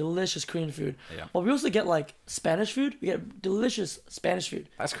Japanese food, delicious Korean food. Yeah. But we also get like Spanish food. We get delicious Spanish food.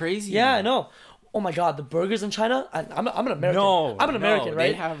 That's crazy. Yeah, I know. Oh my God, the burgers in China. I'm an American. I'm an American,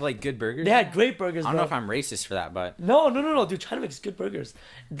 right? They have like good burgers. They had great burgers. I don't know bro. if I'm racist for that, but No, dude. China makes good burgers,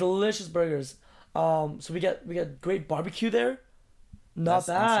 delicious burgers. So we get great barbecue there. Not That's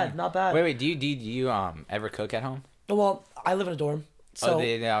bad, insane. not bad. Wait, do you ever cook at home? Well, I live in a dorm, so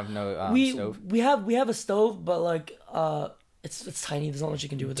They have no stove. we have a stove, but like it's tiny. There's not much you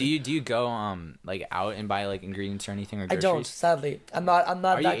can do with Do it. you go like out and buy like ingredients or anything or I groceries? don't, sadly. I'm not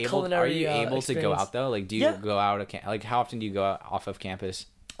Are that you culinary. able to go experience. out though? Like, do you Yeah. go out? Like, how often do you go out off of campus?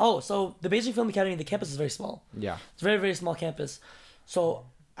 Oh, so the Beijing Film Academy, the campus is very small. Yeah. It's a very, very small campus. So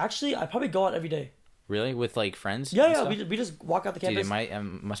actually, I probably go out every day. Really, with like friends? Yeah, and yeah. stuff? We just walk out the Dude, campus.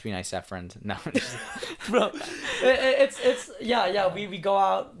 it must be nice to have friends. No, Bro, it's yeah. We go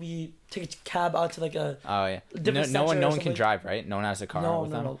out. We take a cab out to like a oh yeah. different No one center or can something. drive, right? No one has a car no,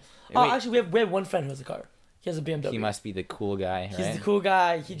 with no, them. no. Oh, Wait, actually, we have one friend who has a car. He has a BMW. he must be the cool guy, right? He's the cool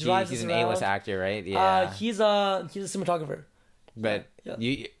guy. He drives He's us an around. A-list actor, right? Yeah. He's a cinematographer. But yeah.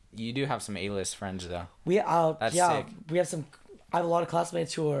 you do have some A-list friends though. That's That's sick. We have some. I have a lot of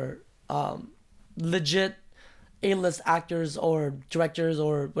classmates who are legit A-list actors or directors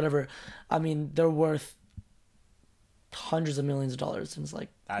or whatever. I mean, they're worth hundreds of millions of dollars, and it's like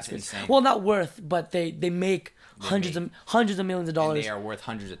That's insane. Well, not worth, but they make hundreds of millions of And dollars. they are worth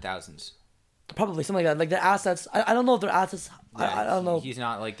hundreds of thousands. Probably something like that. Like their assets. I don't know if their assets. I don't know. He's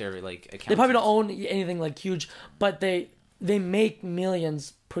not like their like accountants. They probably don't own anything like huge, but they make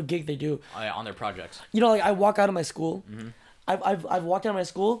millions per gig they do. on their projects. You know, like I walk out of my school. Mm-hmm. I've walked out of my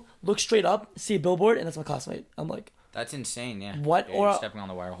school, look straight up, see a billboard, and that's my classmate. I'm like, That's insane. Yeah. What? Yeah, Or- you're stepping on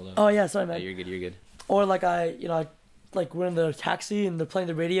the wire. Hold on. oh yeah, sorry Yeah, man. you're good. You're good. Or like like we're in the taxi and they're playing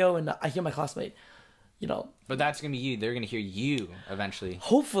the radio and I hear my classmate. you know. But that's gonna be you. They're gonna hear you eventually.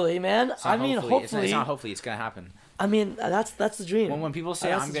 Hopefully, man. It's not Hopefully. It's not hopefully. It's gonna happen. I mean, that's the dream. When people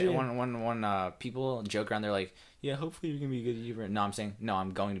say when people joke around, they're like, yeah, hopefully you're gonna be a good YouTuber. No, I'm saying no,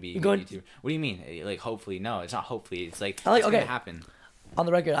 I'm going to be a good YouTuber. What do you mean? Like hopefully? No, it's not hopefully. It's like it's gonna happen. On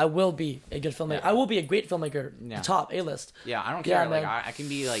the record, I will be a good filmmaker. Yeah. I will be a great filmmaker. Yeah. Top A-list. Yeah, I don't care. Like I can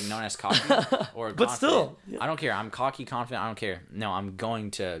be like known as cocky or but confident. Still, I don't care. I'm cocky, confident. I don't care. No, I'm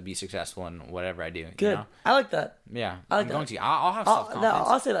going to be successful in whatever I do. Good. You know? I like that. Yeah, I'm going to. I'll have self confidence.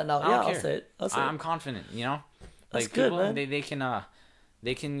 No, I'll say that now. I'll say it. I'm confident. You know, that's like good, people, man.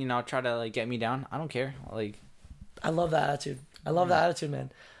 They can try to like get me down. I don't care. Like, I love that attitude. I love that attitude,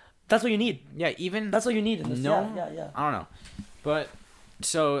 man. That's what you need. Yeah, even that's what you need in this. No, yeah. I don't know, but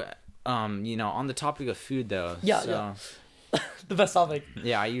so. On the topic of food though. Yeah. The best topic.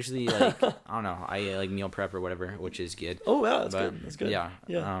 Yeah, I usually like I don't know. I like meal prep or whatever, which is good. Oh yeah, good. That's good. Yeah.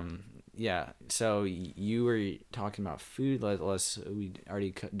 Yeah. So you were talking about food. We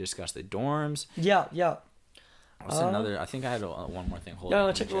already discussed the dorms. Yeah. What's another? I think I had one more thing. Hold on.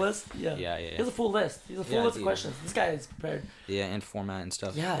 Want to check the list? Yeah. Yeah. He has a full list. He has a full list of questions. This guy is prepared. Yeah, and format and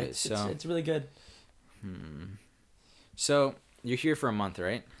stuff. Yeah, it's really good. So you're here for a month,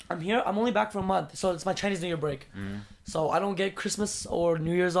 right? I'm here. I'm only back for a month, so it's my Chinese New Year break. So I don't get Christmas or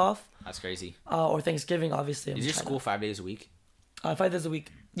New Year's off. That's crazy. Or Thanksgiving, obviously. Is your school 5 days a week? 5 days a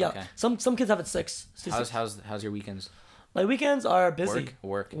week. Yeah. Okay. Some kids have it 6. How's your weekends? My weekends are busy.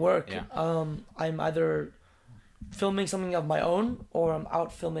 Work. Yeah. I'm either filming something of my own or I'm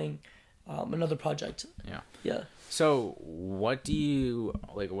out filming another project. Yeah. Yeah. So what are you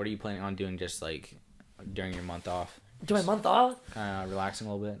planning on doing just like during your month off? Do my month off? Kind of relaxing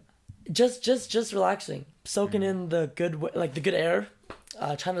a little bit. Just relaxing, soaking in the good air.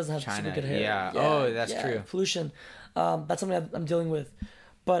 China doesn't have super good air. Yeah. Oh, that's true. Pollution. That's something I'm dealing with,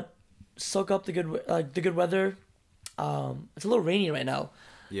 but soak up the good weather. It's a little rainy right now.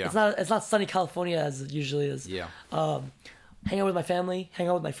 Yeah. It's not sunny California as it usually is. Yeah. Hang out with my family. Hang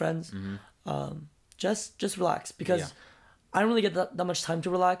out with my friends. Just relax because I don't really get that much time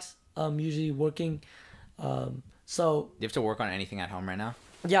to relax. I'm usually working. So do you have to work on anything at home right now?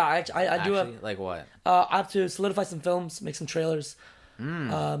 Yeah, I do have. Like what? I have to solidify some films, make some trailers,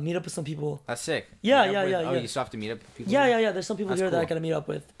 meet up with some people. That's sick. Yeah. Oh, you still have to meet up with people? Yeah. There's some people here that I gotta meet up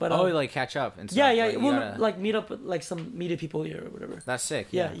with. But like catch up and stuff. Yeah. Like meet up with like some media people here or whatever. That's sick.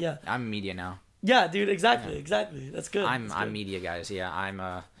 Yeah. I'm media now. Yeah, dude. Exactly. That's good. I'm media, guys. Yeah, I'm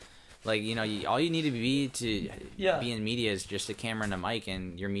all you need to be be in media is just a camera and a mic,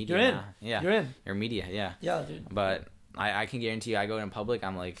 and you're media. You're in. Now. Yeah, you're in. You're media. Yeah. Yeah, dude. But I can guarantee you, I go in public,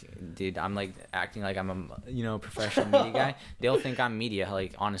 I'm like, dude, I'm like acting like I'm a professional media guy. They'll think I'm media,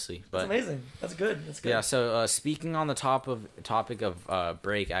 like honestly. But that's amazing. That's good. That's good. Yeah. So speaking on the topic of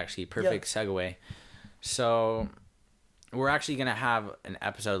break, actually, perfect segue. So we're actually gonna have an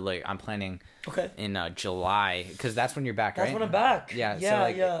episode like I'm planning. Okay. In July, because that's when you're back, right? That's when I'm back.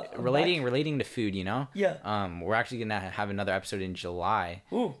 Yeah. Relating to food, Yeah. We're actually gonna have another episode in July.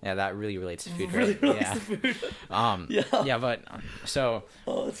 Ooh. Yeah, that really relates to food, really right? Relates to food. Yeah, but so.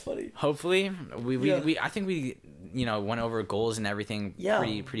 Oh, that's funny. Hopefully, we I think we went over goals and everything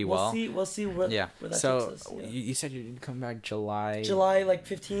pretty well. We'll see where that takes us. Yeah. You said you'd come back July like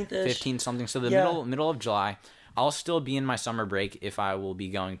 15th-ish. 15 something. So the middle of July, I'll still be in my summer break if I will be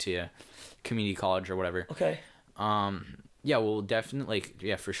going to community college or whatever. Okay. Yeah, we'll definitely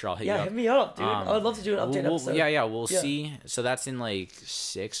for sure. I'll hit you up. Hit me up, dude. I would love to do an update episode. We'll see. So that's in like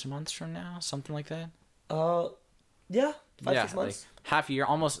 6 months from now, something like that. 5-6 months. Like half a year,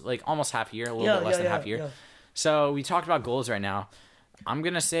 almost half a year, a little bit less than half a year. Yeah. So we talked about goals right now. I'm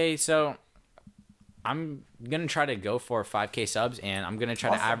gonna say I'm gonna try to go for 5K subs, and I'm gonna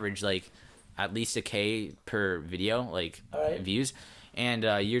try to average like at least a K per video, like views. And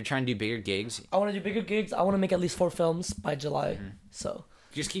you're trying to do bigger gigs. I want to do bigger gigs. I want to make at least 4 films by July. So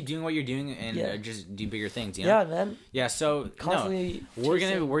just keep doing what you're doing and just do bigger things. Yeah, man. Yeah. So constantly. We're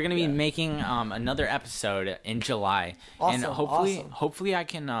gonna be making another episode in July, and hopefully I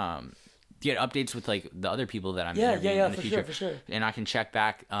can get updates with like the other people that I'm interviewing in the future. For sure. And I can check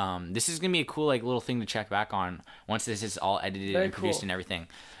back. This is gonna be a cool like little thing to check back on once this is all edited and produced and everything.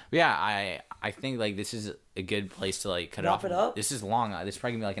 Yeah, I think like this is a good place to like cut Wrap it up. This is long. This is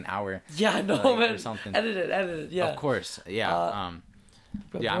probably gonna be like an hour. Yeah, I know, man. Or something. Edit it. Yeah. Of course. Yeah. I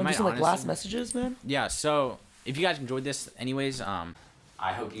might do some like last messages, man. Yeah. So if you guys enjoyed this, anyways, I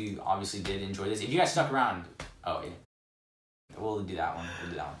hope you obviously did enjoy this. If you guys stuck around, We'll do that one.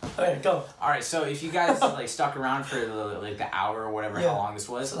 We'll do that one. Okay, go. All right. So if you guys like stuck around for the hour or whatever how long this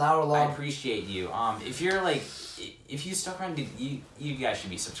was, it's an hour long. I appreciate you. If you're if you stuck around, dude, you guys should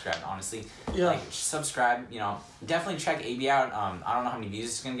be subscribed. Honestly, Yeah. Like subscribe. You know, definitely check Abey out. I don't know how many views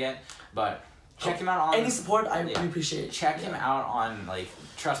it's gonna get, but check him out on any support. We appreciate. Check him out on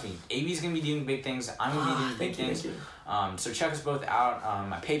trust me, Abey's gonna be doing big things. I'm gonna be doing big things. Thank you. So check us both out.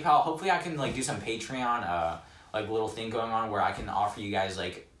 My PayPal. Hopefully, I can do some Patreon. Little thing going on where I can offer you guys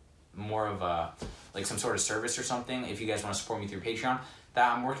more of a some sort of service or something if you guys want to support me through Patreon.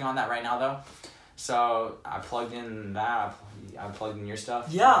 That I'm working on that right now though. So I plugged in that. I plugged in your stuff.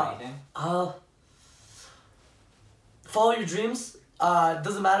 Yeah. Follow your dreams.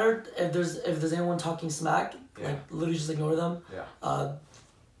 Doesn't matter if there's anyone talking smack. Yeah. Literally just ignore them. Yeah.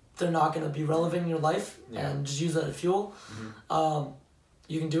 They're not gonna be relevant in your life, and just use that as fuel. Mm-hmm.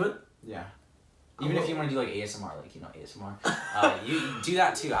 You can do it. Yeah. Even if you want to do ASMR, ASMR, you do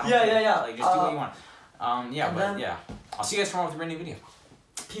that too. I don't Yeah. care. Just do what you want. I'll see you guys tomorrow with a brand new video.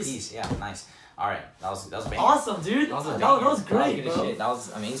 Peace. Yeah, nice. All right, that was a bang. Awesome, dude. That was great, bro. That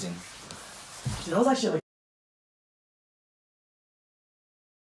was amazing. Dude, that was actually